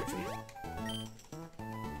on Griffey.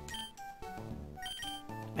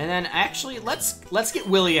 And then actually, let's get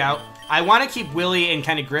Willy out. I want to keep Willy and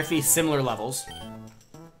kind of Griffey similar levels.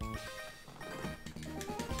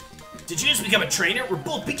 Did you just become a trainer? We're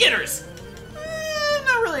both beginners.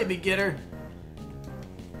 Not really a beginner.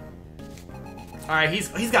 All right, he's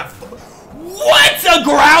got. What's a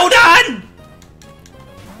Groudon?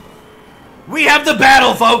 We have the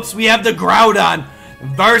battle, folks. We have the Groudon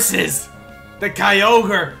versus the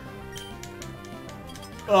Kyogre.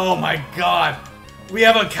 Oh my god. We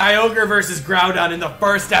have a Kyogre versus Groudon in the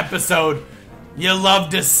first episode. You love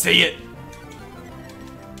to see it.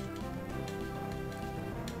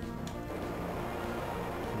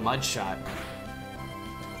 Mud Shot.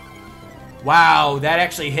 Wow, that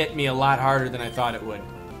actually hit me a lot harder than I thought it would.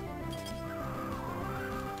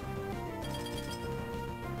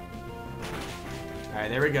 Alright,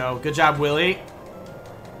 there we go. Good job, Willy.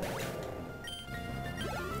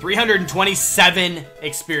 327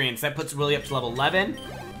 experience. That puts Willy up to level 11.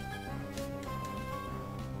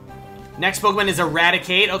 Next Pokemon is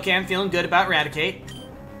Eradicate. Okay, I'm feeling good about Eradicate.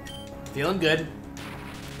 Feeling good.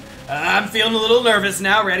 I'm feeling a little nervous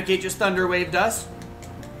now. Eradicate just Thunder Waved us.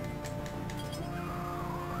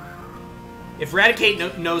 If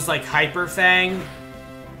Eradicate knows, like, Hyper Fang,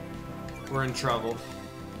 we're in trouble.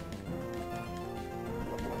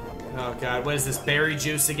 Oh, God. What is this? Berry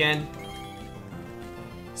juice again?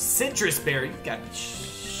 Citrus berry. You gotta be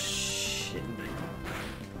shitting me.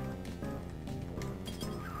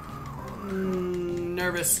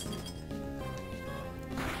 Nervous.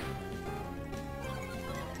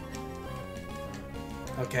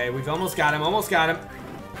 Okay, we've almost got him. Almost got him.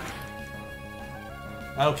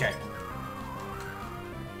 Okay.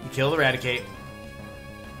 You killed Eradicate.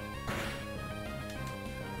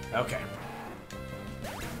 Okay.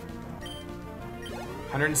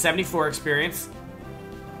 174 experience.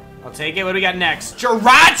 I'll take it. What do we got next?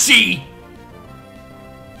 Jirachi!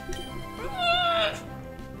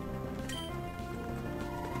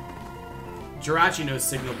 Jirachi knows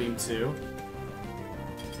Signal Beam too.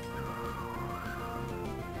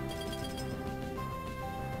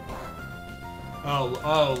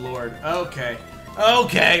 Oh Lord. Okay.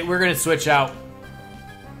 Okay, we're gonna switch out.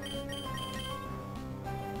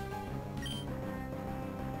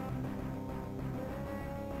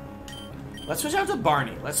 Let's switch out to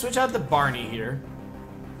Barney. Let's switch out to Barney here.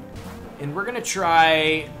 And we're gonna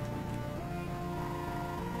try...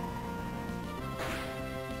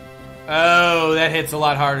 Oh, that hits a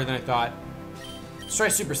lot harder than I thought. Let's try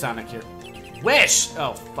Supersonic here. Wish!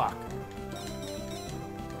 Oh, fuck.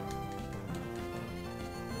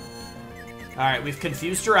 Alright, we've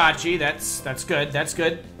confused Jirachi. That's good. That's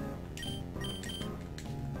good.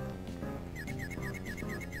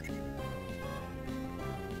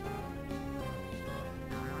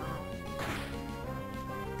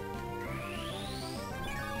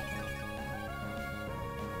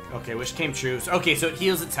 Okay, wish came true. Okay, so it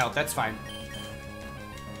heals its health. That's fine.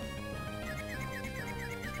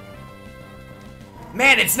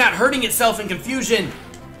 Man, it's not hurting itself in confusion.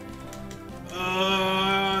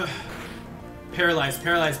 Paralyze,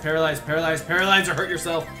 paralyze, paralyze, paralyze, paralyze, or hurt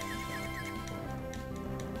yourself.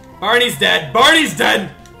 Barney's dead. Barney's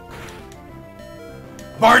dead.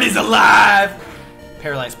 Barney's alive.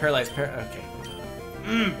 Paralyze, paralyze, okay.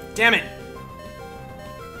 Damn it.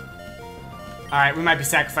 Alright, we might be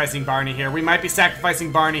sacrificing Barney here. We might be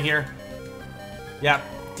sacrificing Barney here. Yep.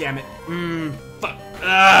 Damn it. Fuck.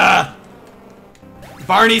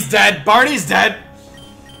 Barney's dead. Barney's dead.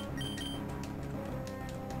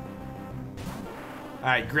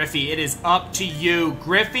 Alright, Griffey, it is up to you.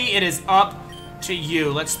 Griffey, it is up to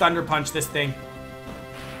you. Let's Thunder Punch this thing.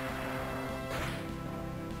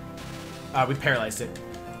 We paralyzed it.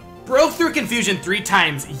 Broke through confusion 3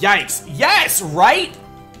 times. Yikes. Yes, right?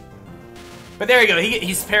 But there you go.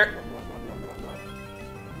 He's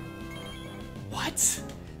What?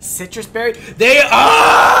 Citrus berry? They are.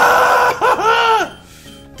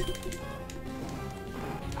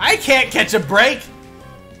 I can't catch a break.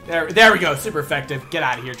 There we go. Super effective. Get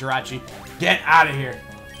out of here, Jirachi. Get out of here.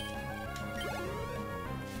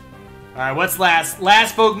 All right, what's last?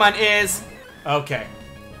 Last Pokemon is okay.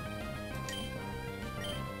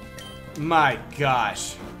 My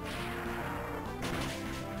gosh.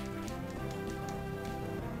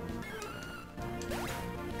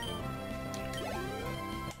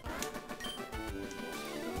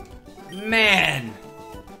 Man.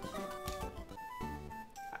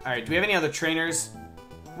 Alright, do we have any other trainers?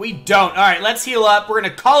 We don't. Alright, let's heal up. We're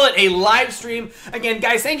going to call it a live stream. Again,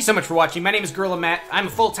 guys, thank you so much for watching. My name is Gorilla Matt. I'm a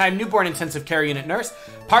full-time newborn intensive care unit nurse,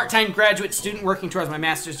 part-time graduate student working towards my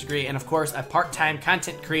master's degree, and of course, a part-time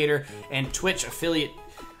content creator and Twitch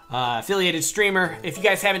affiliated streamer. If you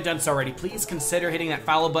guys haven't done so already, please consider hitting that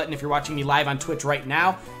follow button if you're watching me live on Twitch right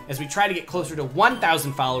now, as we try to get closer to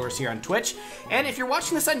 1,000 followers here on Twitch. And if you're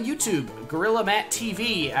watching this on YouTube, Gorilla Matt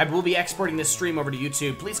TV, I will be exporting this stream over to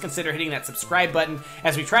YouTube. Please consider hitting that subscribe button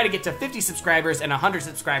as we try to get to 50 subscribers and 100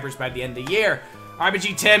 subscribers by the end of the year.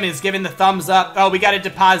 RBG Tim is giving the thumbs up. Oh, we got a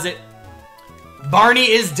deposit.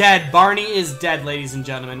 Barney is dead. Barney is dead, ladies and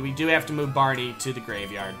gentlemen. We do have to move Barney to the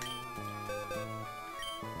graveyard.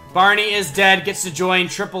 Barney is dead, gets to join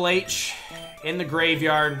Triple H in the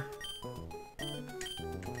graveyard.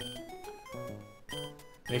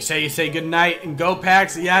 Make sure you say goodnight and go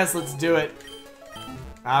packs. Yes, let's do it.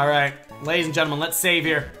 Alright, ladies and gentlemen, let's save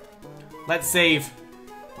here. Let's save.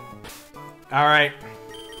 Alright.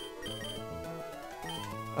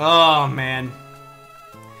 Oh, man.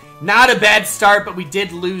 Not a bad start, but we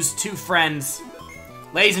did lose 2 friends.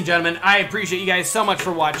 Ladies and gentlemen, I appreciate you guys so much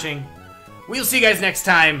for watching. We'll see you guys next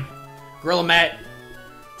time. Gorilla Matt,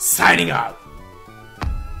 signing out.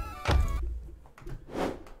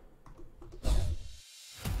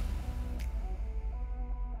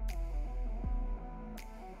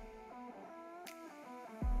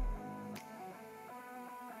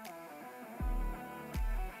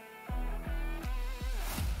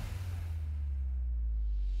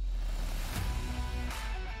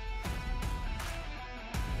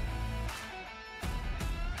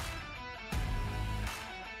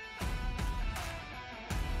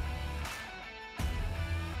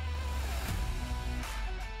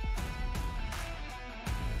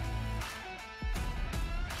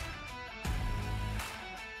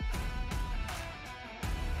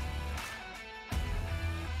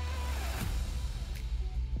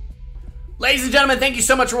 Ladies and gentlemen, thank you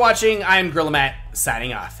so much for watching. I'm Gorilla Matt,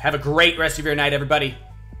 signing off. Have a great rest of your night, everybody.